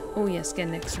 Oh yes, get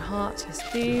an extra heart. Yes,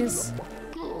 please.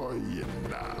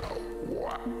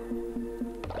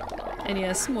 And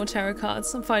yes, more tarot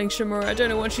cards. I'm fighting Shamura. I don't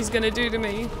know what she's gonna do to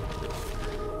me.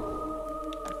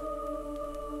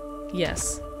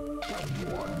 Yes.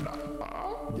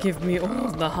 Give me all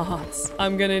of the hearts.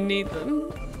 I'm gonna need them.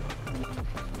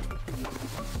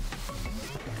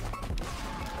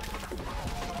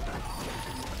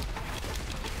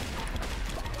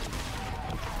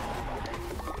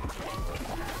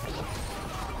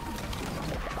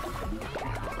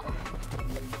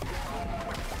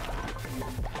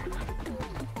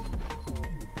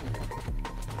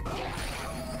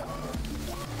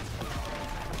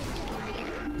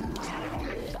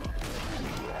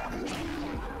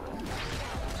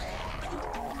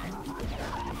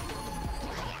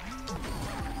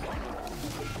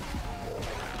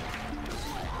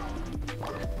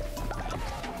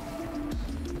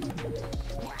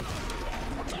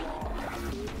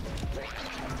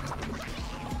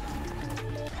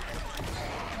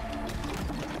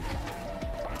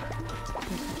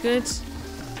 Good.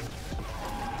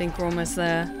 I think we're almost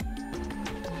there.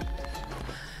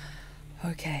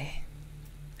 Okay.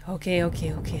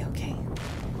 Okay.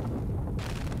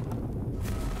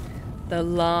 The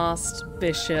last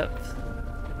bishop.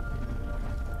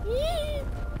 Yee!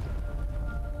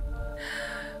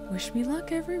 Wish me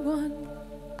luck, everyone.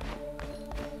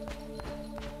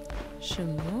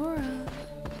 Shamura.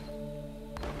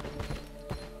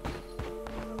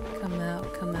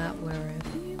 Come out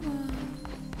wherever you are.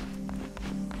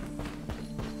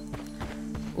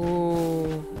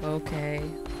 Ooh, okay.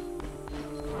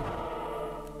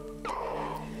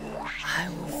 I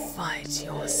will fight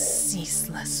your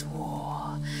ceaseless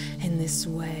war. In this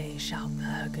way shall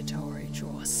purgatory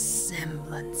draw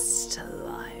semblance to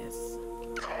life.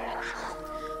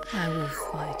 I will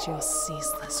fight your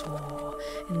ceaseless war.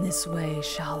 In this way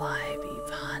shall I be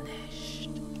punished.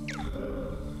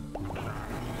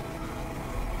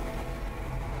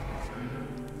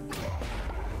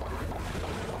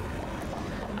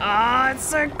 Ah, it's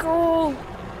so cool!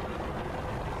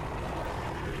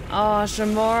 Oh,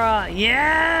 Shamura,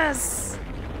 yes!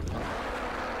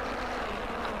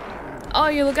 Oh,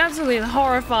 you look absolutely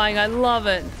horrifying, I love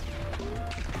it.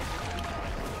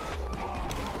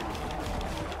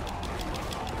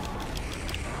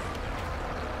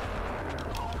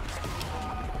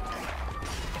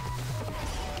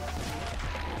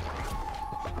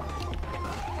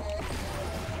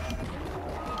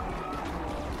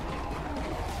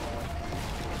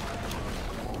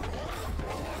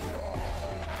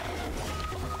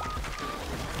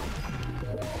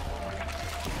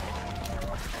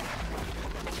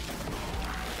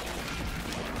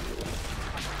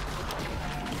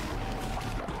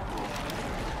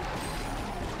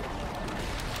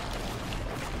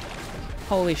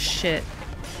 Holy shit.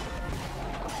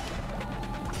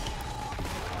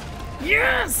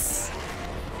 Yes!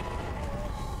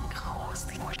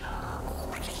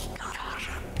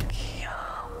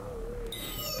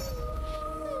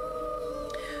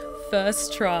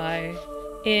 First try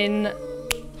in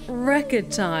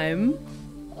record time.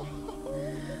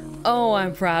 Oh,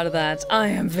 I'm proud of that. I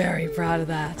am very proud of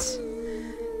that.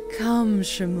 Come,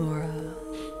 Shamura.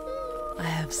 I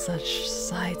have such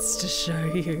sights to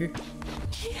show you.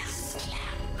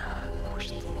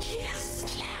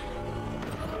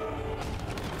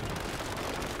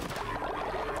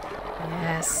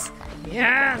 Yes.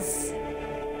 Yes!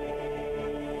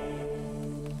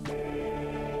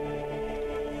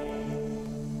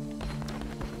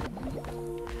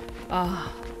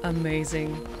 Ah,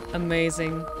 amazing.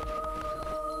 Amazing.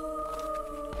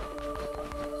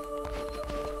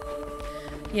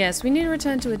 Yes, we need to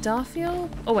return to Adarfield.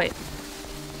 Oh, wait.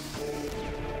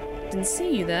 Didn't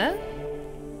see you there.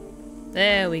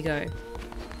 There we go.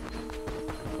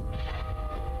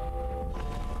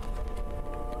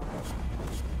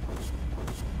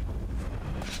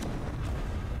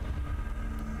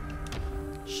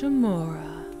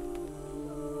 Shamura.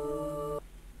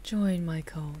 Join my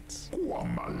cult.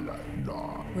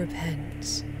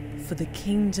 Repent, for the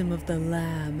kingdom of the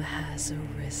Lamb has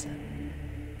arisen.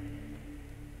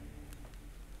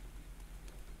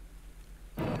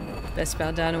 Best bow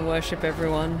down and worship,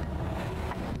 everyone.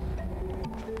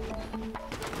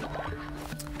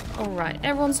 Alright,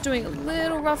 everyone's doing a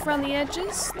little rough around the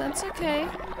edges. That's okay.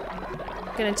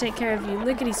 Gonna take care of you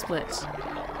lickety-split.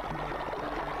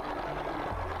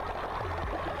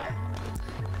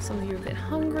 Some of you are a bit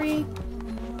hungry.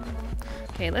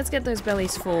 Okay, let's get those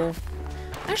bellies full.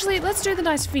 Actually, let's do the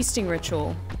nice feasting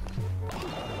ritual.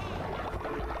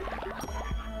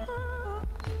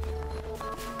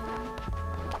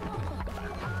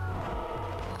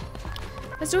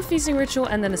 Let's do a feasting ritual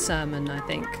and then a sermon, I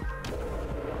think.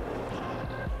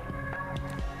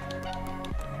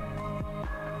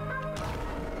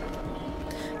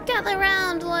 Gather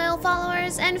round, loyal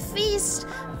followers, and feast!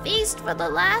 Feast, for the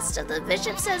last of the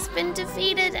bishops has been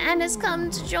defeated and has come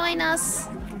to join us.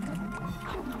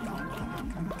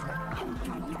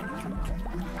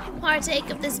 Partake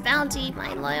of this bounty,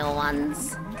 my loyal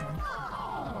ones.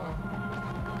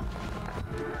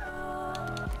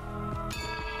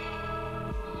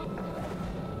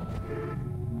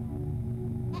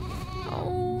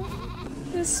 Oh,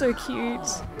 they're so cute.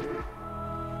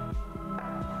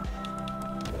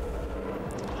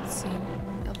 Let's see,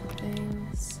 other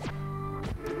things.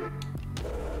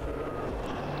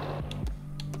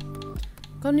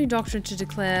 Got a new doctrine to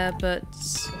declare, but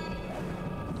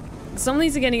some of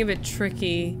these are getting a bit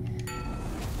tricky.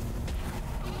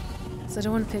 So I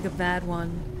don't want to pick a bad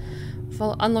one.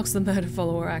 Unlocks the murder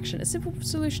follower action. A simple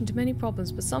solution to many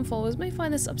problems, but some followers may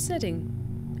find this upsetting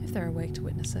if they're awake to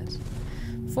witness it.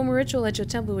 Perform a ritual at your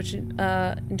temple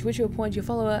into which you appoint your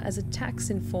follower as a tax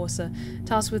enforcer,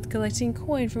 tasked with collecting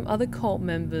coin from other cult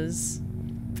members.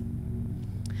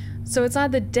 So it's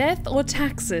either death or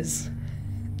taxes.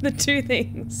 The two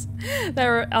things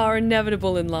that are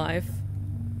inevitable in life.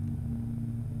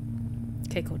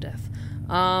 Cake or death.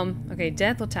 Okay,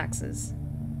 death or taxes?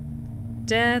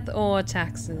 Death or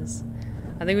taxes?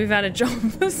 I think we've had a job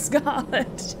for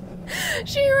Scarlet.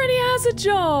 She already has a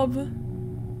job.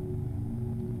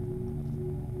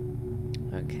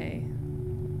 Okay.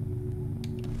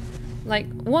 Like,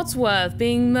 what's worth?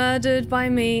 Being murdered by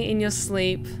me in your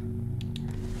sleep?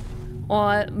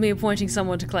 Or me appointing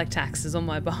someone to collect taxes on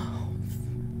my behalf?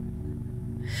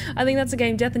 I think that's a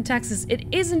game, Death and Taxes. It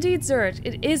is indeed, Zurich.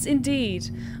 It is indeed.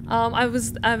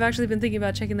 I've actually been thinking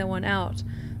about checking that one out.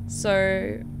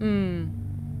 So,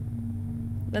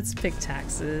 let's pick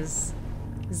taxes.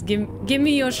 Just give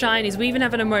me your shinies. We even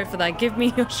have an emote for that. Give me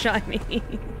your shinies.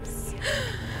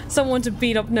 Someone to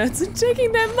beat up nerds and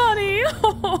taking their money.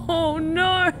 Oh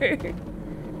no.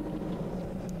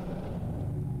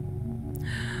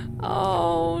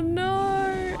 Oh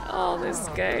no. Oh, this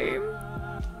game.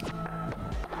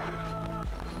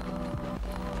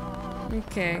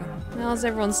 Okay, how's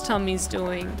everyone's tummies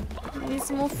doing? Need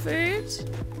some more food?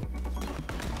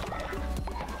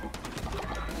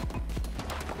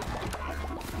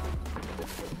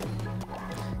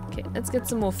 Okay, let's get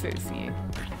some more food for you.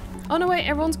 Oh no wait,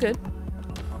 everyone's good.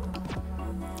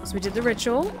 So we did the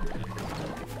ritual.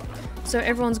 So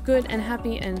everyone's good and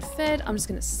happy and fed. I'm just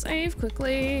gonna save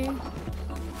quickly.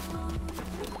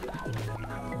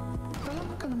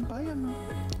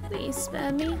 Please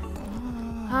spare me.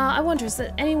 I wonder, is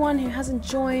there anyone who hasn't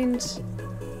joined?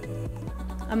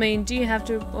 I mean, do you have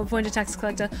to appoint a tax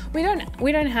collector? We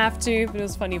don't have to, but it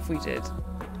was funny if we did.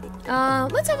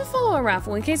 Let's have a follower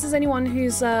raffle in case there's anyone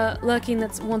who's lurking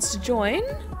that wants to join.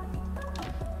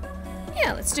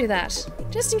 Yeah, let's do that.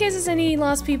 Just in case there's any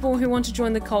last people who want to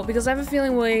join the cult, because I have a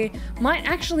feeling we might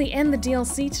actually end the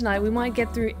DLC tonight. We might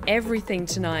get through everything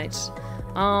tonight.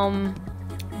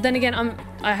 Then again,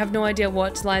 I have no idea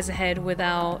what lies ahead with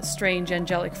our strange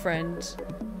angelic friend.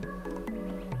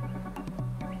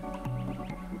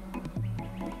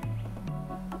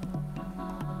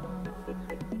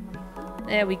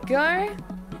 There we go.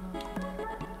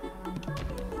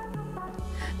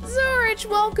 Zorich,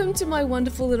 welcome to my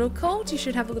wonderful little cult. You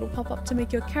should have a little pop-up to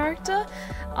make your character.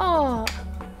 Oh.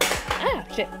 Ah,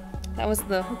 shit. That was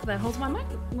the hook that holds my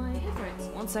headphones.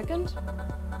 1 second.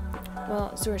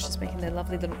 Well, Zorich is making their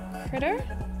lovely little critter.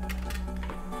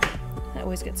 That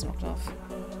always gets knocked off.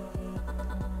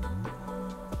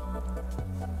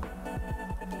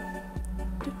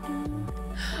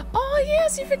 Oh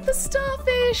yes, you picked the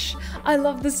starfish! I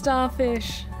love the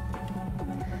starfish.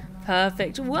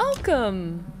 Perfect,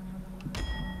 welcome!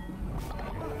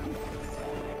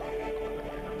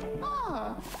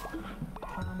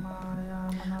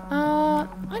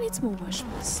 I need some more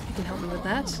worshippers. You can help me with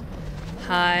that.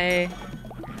 Hi.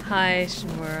 Hi,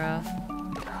 Shamura.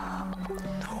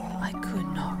 I could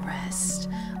not rest.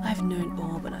 I've known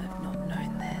all, but I've not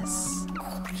known this.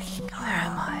 Where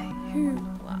am I? Who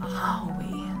are we?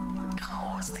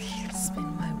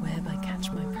 Spin my web, I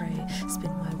catch my prey.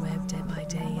 Spin my web day by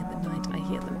day. In the night I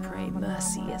hear them pray.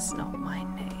 Mercy is not my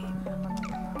name.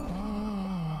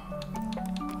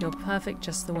 You're perfect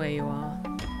just the way you are.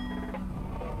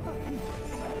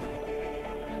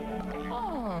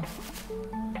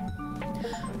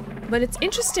 But it's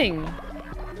interesting.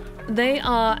 They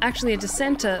are actually a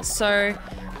dissenter, so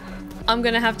I'm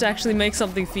gonna have to actually make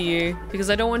something for you because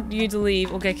I don't want you to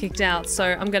leave or get kicked out, so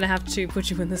I'm gonna have to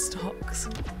put you in the stocks.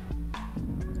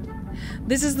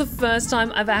 This is the first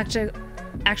time I've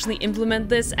actually implement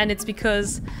this, and it's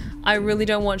because I really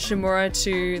don't want Shamura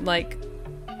to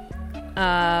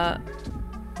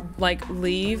like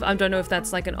leave. I don't know if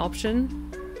that's like an option.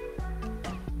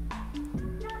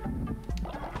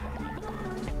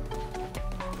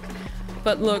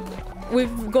 But look,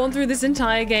 we've gone through this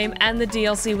entire game and the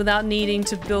DLC without needing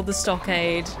to build the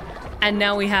stockade. And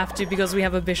now we have to because we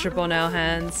have a bishop on our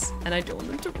hands. And I don't want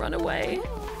them to run away.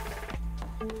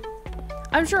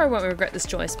 I'm sure I won't regret this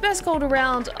choice. Best cult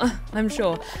around, I'm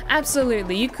sure.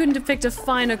 Absolutely, you couldn't have picked a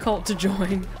finer cult to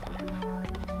join.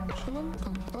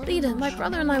 Leader, my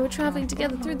brother and I were traveling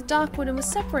together through the Darkwood and were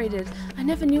separated. I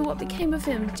never knew what became of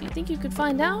him. Do you think you could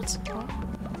find out?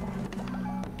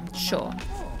 Sure.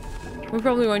 We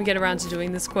probably won't get around to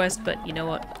doing this quest, but you know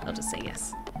what? I'll just say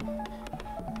yes.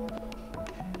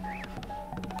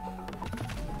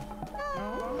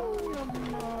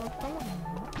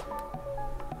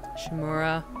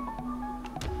 Shamura.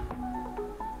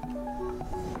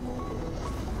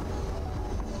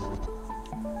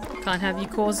 Can't have you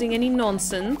causing any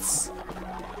nonsense.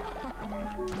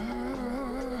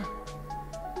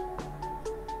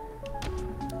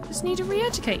 Just need to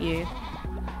re-educate you.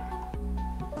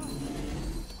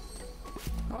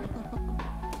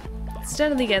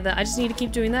 Steadily together. I just need to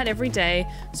keep doing that every day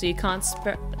so you can't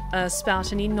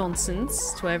spout any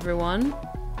nonsense to everyone.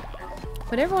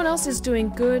 But everyone else is doing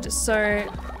good, so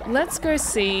let's go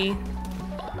see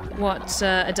what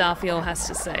Adarfiel has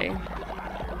to say.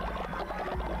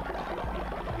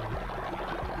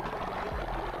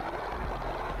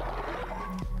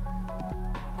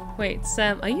 Wait,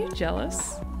 Sam, are you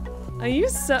jealous? Are you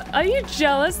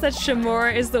jealous that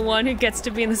Shamura is the one who gets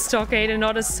to be in the stockade and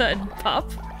not a certain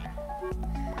pup?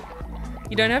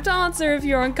 You don't have to answer if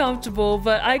you're uncomfortable,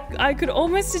 but I could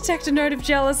almost detect a note of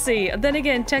jealousy. Then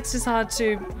again, text is hard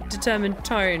to determine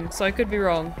tone, so I could be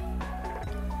wrong.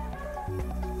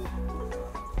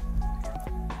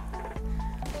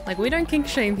 Like, we don't kink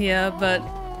shame here, but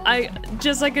I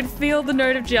could feel the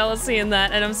note of jealousy in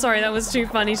that, and I'm sorry, that was too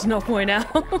funny to not point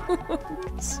out.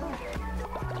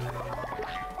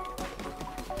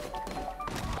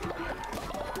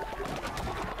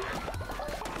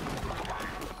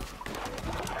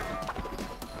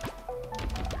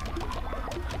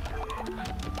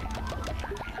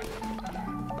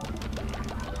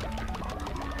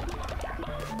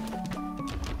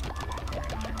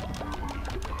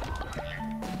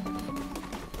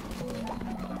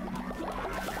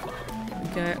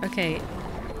 Okay.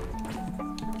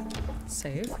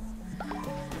 Save.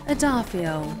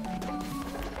 Adarfiel,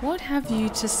 what have you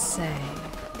to say?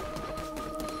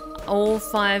 All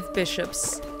 5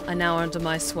 bishops are now under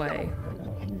my sway.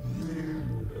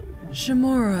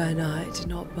 Shamura and I did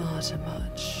not barter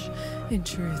much. In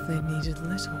truth, they needed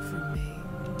little from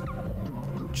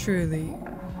me. Truly,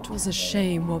 it was a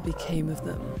shame what became of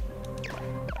them.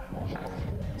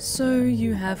 So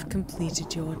you have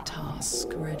completed your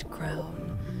task, Red Crown.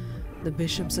 The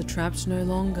bishops are trapped no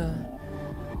longer.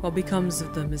 What becomes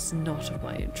of them is not of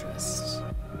my interest.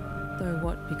 Though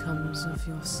what becomes of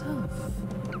yourself?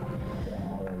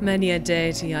 Many a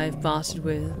deity I have bartered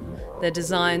with, their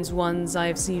designs ones I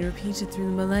have seen repeated through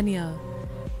the millennia.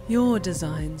 Your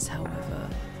designs, however,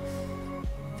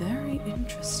 very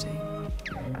interesting.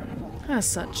 As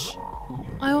such,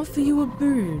 I offer you a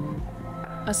boon,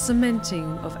 a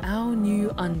cementing of our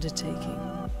new undertaking.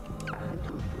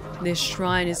 This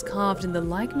shrine is carved in the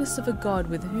likeness of a god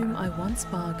with whom I once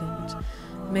bargained.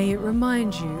 May it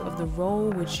remind you of the role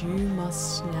which you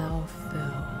must now fill.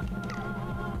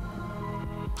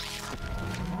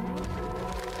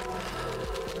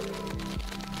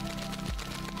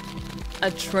 A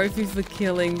trophy for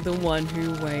killing the one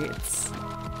who waits.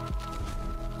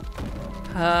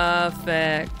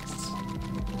 Perfect.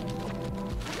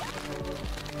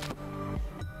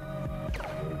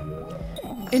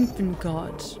 infant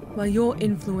god, by your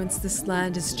influence this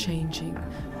land is changing.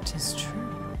 'Tis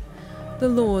true. The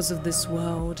laws of this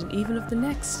world and even of the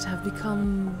next have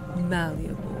become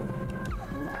malleable.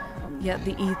 Yet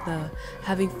the ether,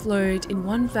 having flowed in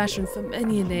one fashion for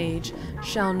many an age,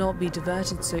 shall not be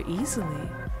diverted so easily.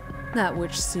 That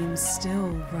which seems still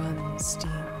runs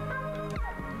deep.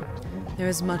 There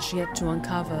is much yet to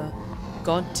uncover.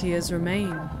 God tears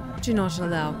remain. Do not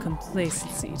allow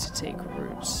complacency to take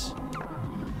root.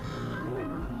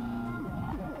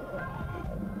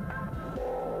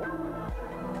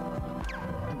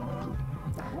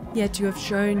 Yet you have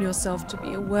shown yourself to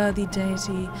be a worthy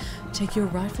deity. Take your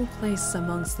rightful place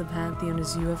amongst the pantheon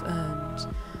as you have earned.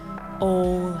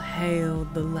 All hail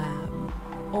the Lamb.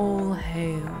 All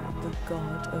hail the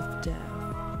God of Death.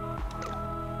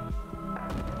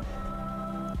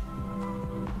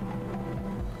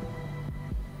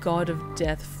 God of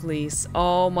Death Fleece.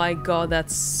 Oh my god,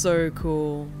 that's so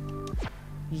cool.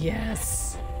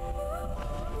 Yes.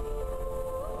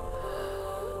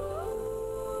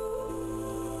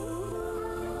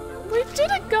 We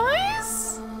did it,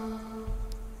 guys!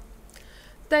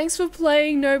 Thanks for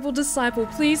playing, noble disciple.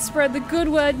 Please spread the good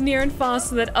word near and far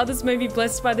so that others may be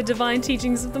blessed by the divine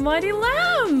teachings of the mighty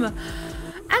Lamb.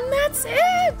 And that's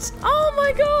it! Oh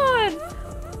my god!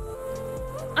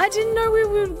 I didn't know we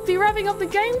would be wrapping up the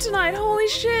game tonight. Holy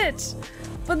shit!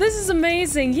 But this is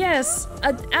amazing. Yes,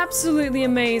 absolutely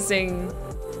amazing.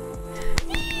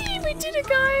 Yee, we did it,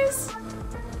 guys!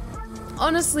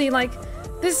 Honestly, like,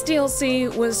 this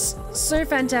DLC was so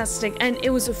fantastic, and it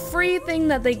was a free thing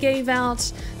that they gave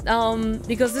out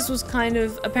because this was kind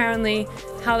of apparently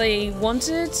how they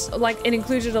wanted. Like, it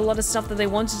included a lot of stuff that they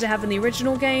wanted to have in the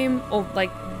original game, or like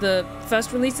the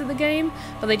first release of the game,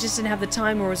 but they just didn't have the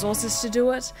time or resources to do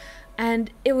it.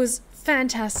 And it was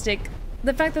fantastic.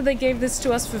 The fact that they gave this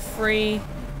to us for free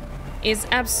is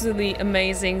absolutely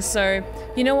amazing. So,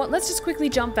 you know what? Let's just quickly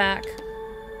jump back.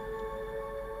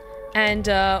 And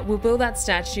we'll build that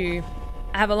statue,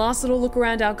 have a last little look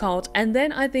around our cult, and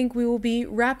then I think we will be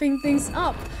wrapping things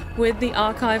up with the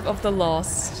Archive of the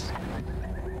Lost.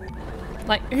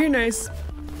 Like, who knows?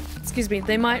 Excuse me,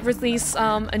 they might release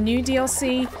a new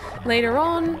DLC later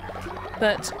on,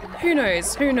 but who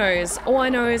knows? Who knows? All I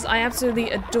know is I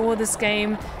absolutely adore this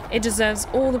game. It deserves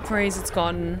all the praise it's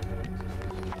gotten.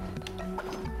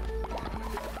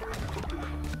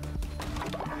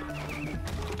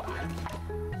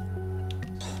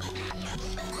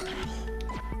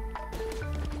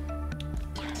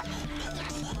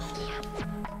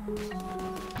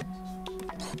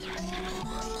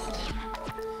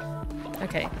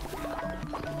 Okay.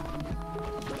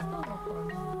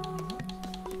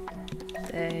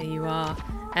 There you are.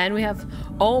 And we have...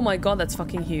 Oh my god, that's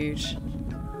fucking huge.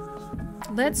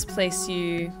 Let's place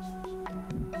you...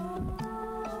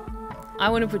 I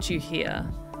want to put you here.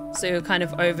 So you're kind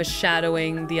of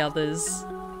overshadowing the others.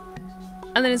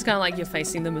 And then it's kind of like you're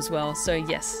facing them as well. So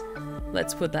yes,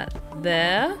 let's put that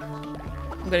there.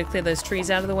 I'm going to clear those trees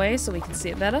out of the way so we can see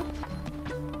it better.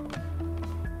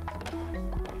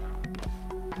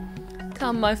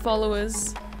 Come, my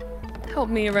followers, help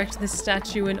me erect this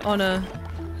statue in honor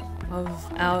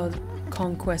of our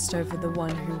conquest over the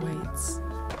one who waits.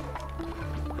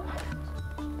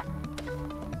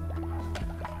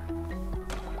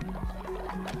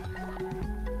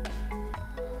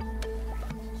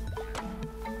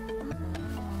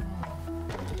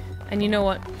 And you know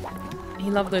what? He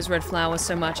loved those red flowers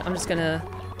so much, I'm just gonna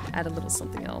add a little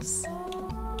something else.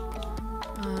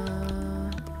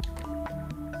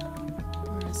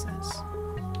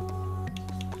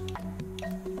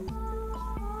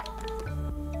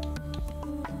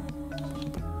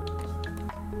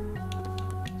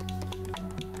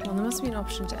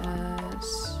 Option to add.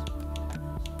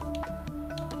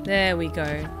 There we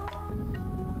go.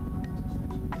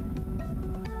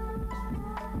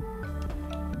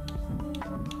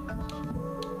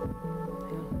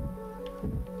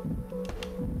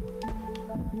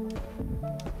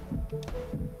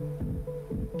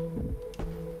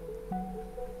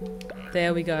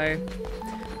 There we go.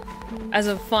 As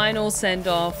a final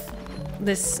send-off,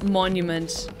 this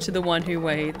monument to the one who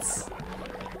waits.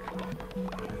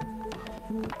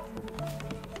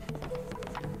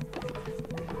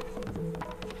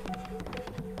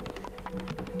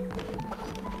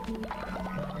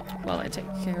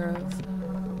 Care of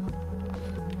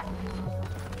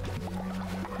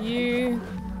you.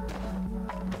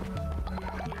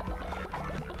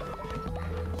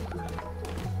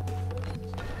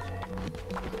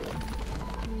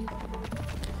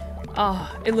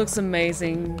 Oh, it looks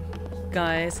amazing,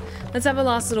 guys. Let's have a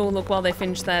last little look while they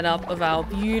finish that up of our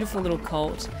beautiful little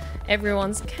cult.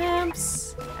 everyone's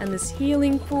camps, and this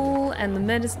healing pool, and the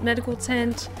medical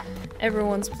tent,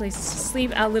 everyone's places to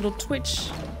sleep, our little Twitch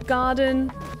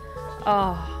garden.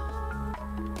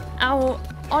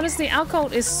 Honestly, our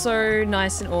cult is so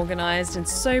nice and organized and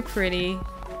so pretty.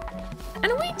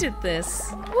 And we did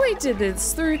this. We did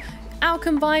this through our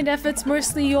combined efforts,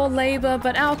 mostly your labor,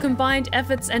 but our combined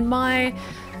efforts and my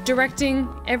directing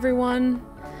everyone.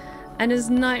 And as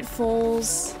night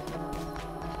falls,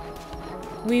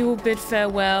 we will bid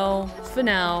farewell, for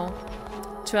now,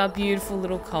 to our beautiful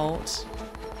little cult.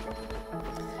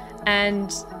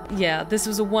 And yeah, this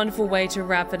was a wonderful way to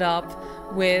wrap it up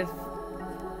with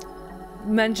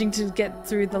managing to get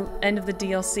through the end of the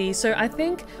DLC. So I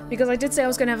think, because I did say I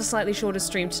was going to have a slightly shorter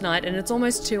stream tonight, and it's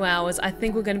almost 2 hours, I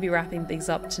think we're going to be wrapping things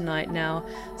up tonight now.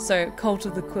 So, Cult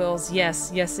of the Quills,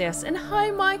 yes, yes, yes. And hi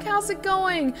Mike, how's it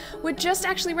going? We're just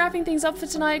actually wrapping things up for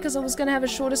tonight because I was going to have a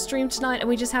shorter stream tonight and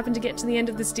we just happened to get to the end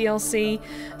of this DLC.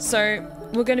 So,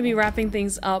 we're going to be wrapping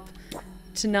things up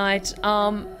tonight.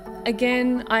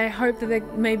 Again, I hope that they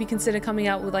maybe consider coming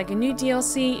out with like a new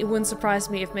DLC. It wouldn't surprise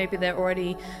me if maybe they're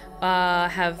already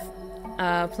have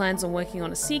plans on working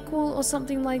on a sequel or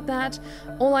something like that.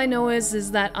 All I know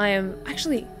is that I am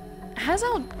actually, has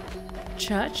our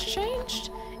church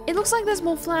changed? It looks like there's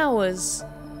more flowers.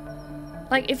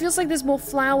 Like, it feels like there's more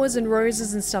flowers and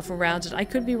roses and stuff around it. I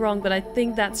could be wrong, but I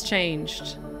think that's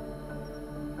changed.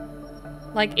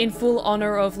 Like, in full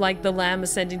honor of, like, the lamb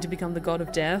ascending to become the god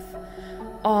of death.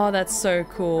 Oh, that's so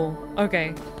cool.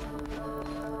 Okay.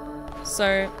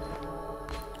 So,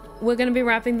 we're going to be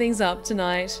wrapping things up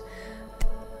tonight.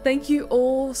 Thank you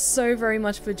all so very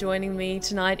much for joining me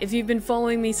tonight. If you've been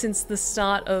following me since the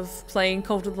start of playing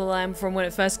Cult of the Lamb from when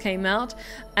it first came out,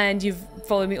 and you've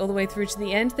followed me all the way through to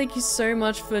the end, thank you so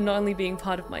much for not only being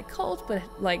part of my cult, but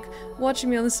like watching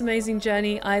me on this amazing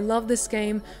journey. I love this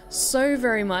game so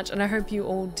very much, and I hope you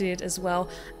all did as well.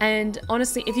 And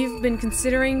honestly, if you've been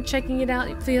considering checking it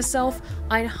out for yourself,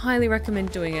 I highly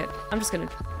recommend doing it. I'm just gonna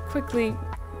quickly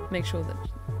make sure that...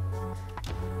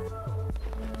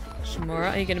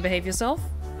 Shamura, are you gonna behave yourself?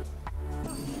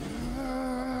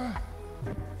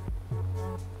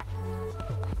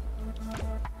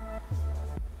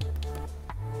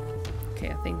 Okay,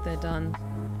 I think they're done.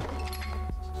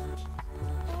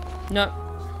 No.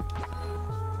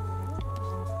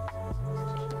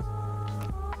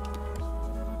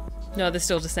 No, they're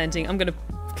still dissenting. I'm gonna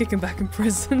kick him back in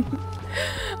prison.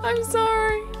 I'm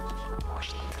sorry.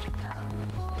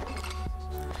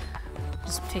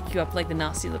 Just pick you up like the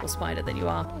nasty little spider that you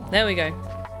are. There we go.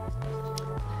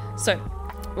 So,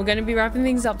 we're going to be wrapping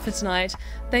things up for tonight.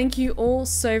 Thank you all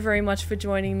so very much for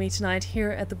joining me tonight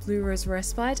here at the Blue Rose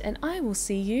Respite, and I will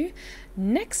see you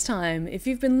next time. If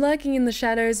you've been lurking in the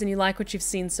shadows and you like what you've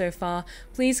seen so far,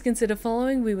 please consider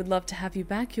following. We would love to have you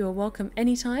back. You are welcome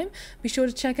anytime. Be sure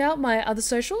to check out my other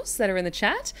socials that are in the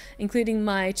chat, including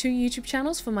my 2 YouTube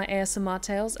channels for my ASMR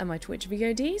tales and my Twitch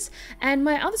VODs, and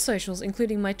my other socials,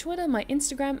 including my Twitter, my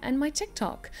Instagram, and my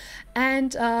TikTok.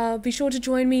 And be sure to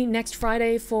join me next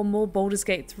Friday for more Baldur's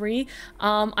Gate 3.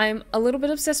 I'm a little bit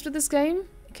obsessed with this game,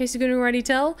 in case you couldn't already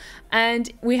tell,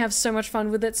 and we have so much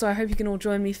fun with it, so I hope you can all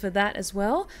join me for that as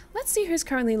well. Let's see who's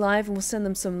currently live and we'll send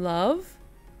them some love.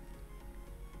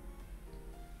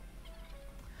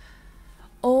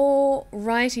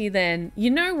 Alrighty then. You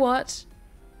know what?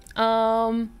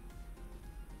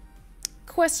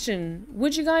 Question.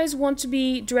 Would you guys want to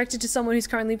be directed to someone who's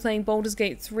currently playing Baldur's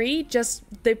Gate 3? Just,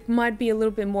 they might be a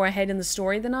little bit more ahead in the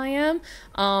story than I am,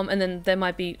 and then there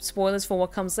might be spoilers for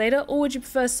what comes later, or would you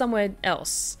prefer somewhere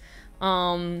else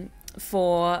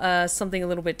for something a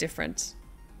little bit different?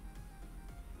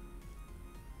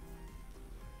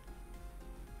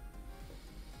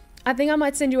 I think I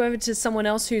might send you over to someone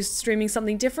else who's streaming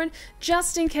something different,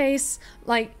 just in case,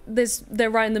 like,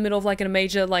 they're right in the middle of, like, a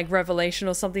major, like, revelation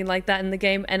or something like that in the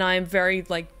game, and I am very,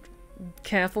 like,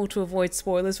 careful to avoid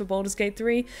spoilers for Baldur's Gate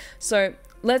 3. So,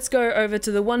 let's go over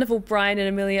to the wonderful Brian and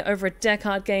Amelia over at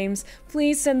Deckhart Games.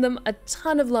 Please send them a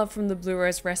ton of love from the Blue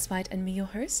Rose Respite and me, your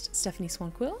host, Stephanie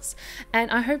Swanquills. And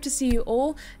I hope to see you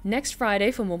all next Friday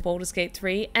for more Baldur's Gate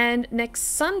 3, and next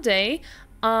Sunday,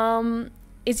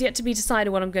 is yet to be decided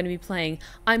what I'm going to be playing.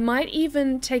 I might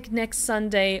even take next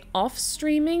Sunday off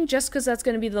streaming, just because that's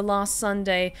going to be the last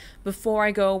Sunday before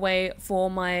I go away for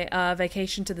my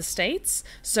vacation to the States.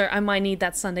 So I might need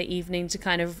that Sunday evening to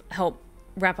kind of help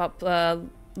wrap up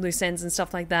loose ends and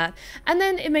stuff like that. And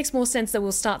then it makes more sense that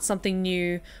we'll start something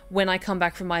new when I come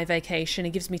back from my vacation.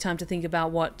 It gives me time to think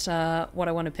about what I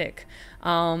want to pick.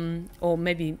 Or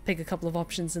maybe pick a couple of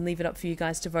options and leave it up for you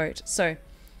guys to vote. So,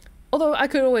 Although I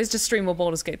could always just stream more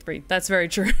Baldur's Gate 3. That's very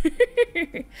true.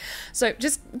 So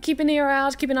just keep an ear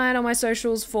out, keep an eye out on my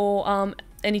socials for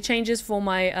any changes for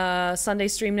my Sunday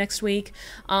stream next week.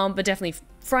 But definitely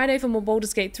Friday for more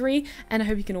Baldur's Gate 3. And I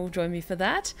hope you can all join me for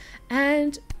that.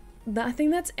 And I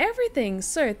think that's everything.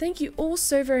 So thank you all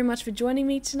so very much for joining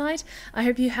me tonight. I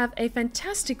hope you have a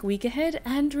fantastic week ahead.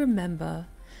 And remember,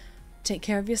 take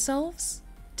care of yourselves,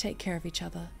 take care of each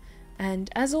other.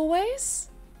 And as always,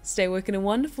 stay wicked and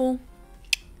wonderful.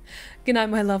 Good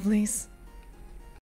night, my lovelies.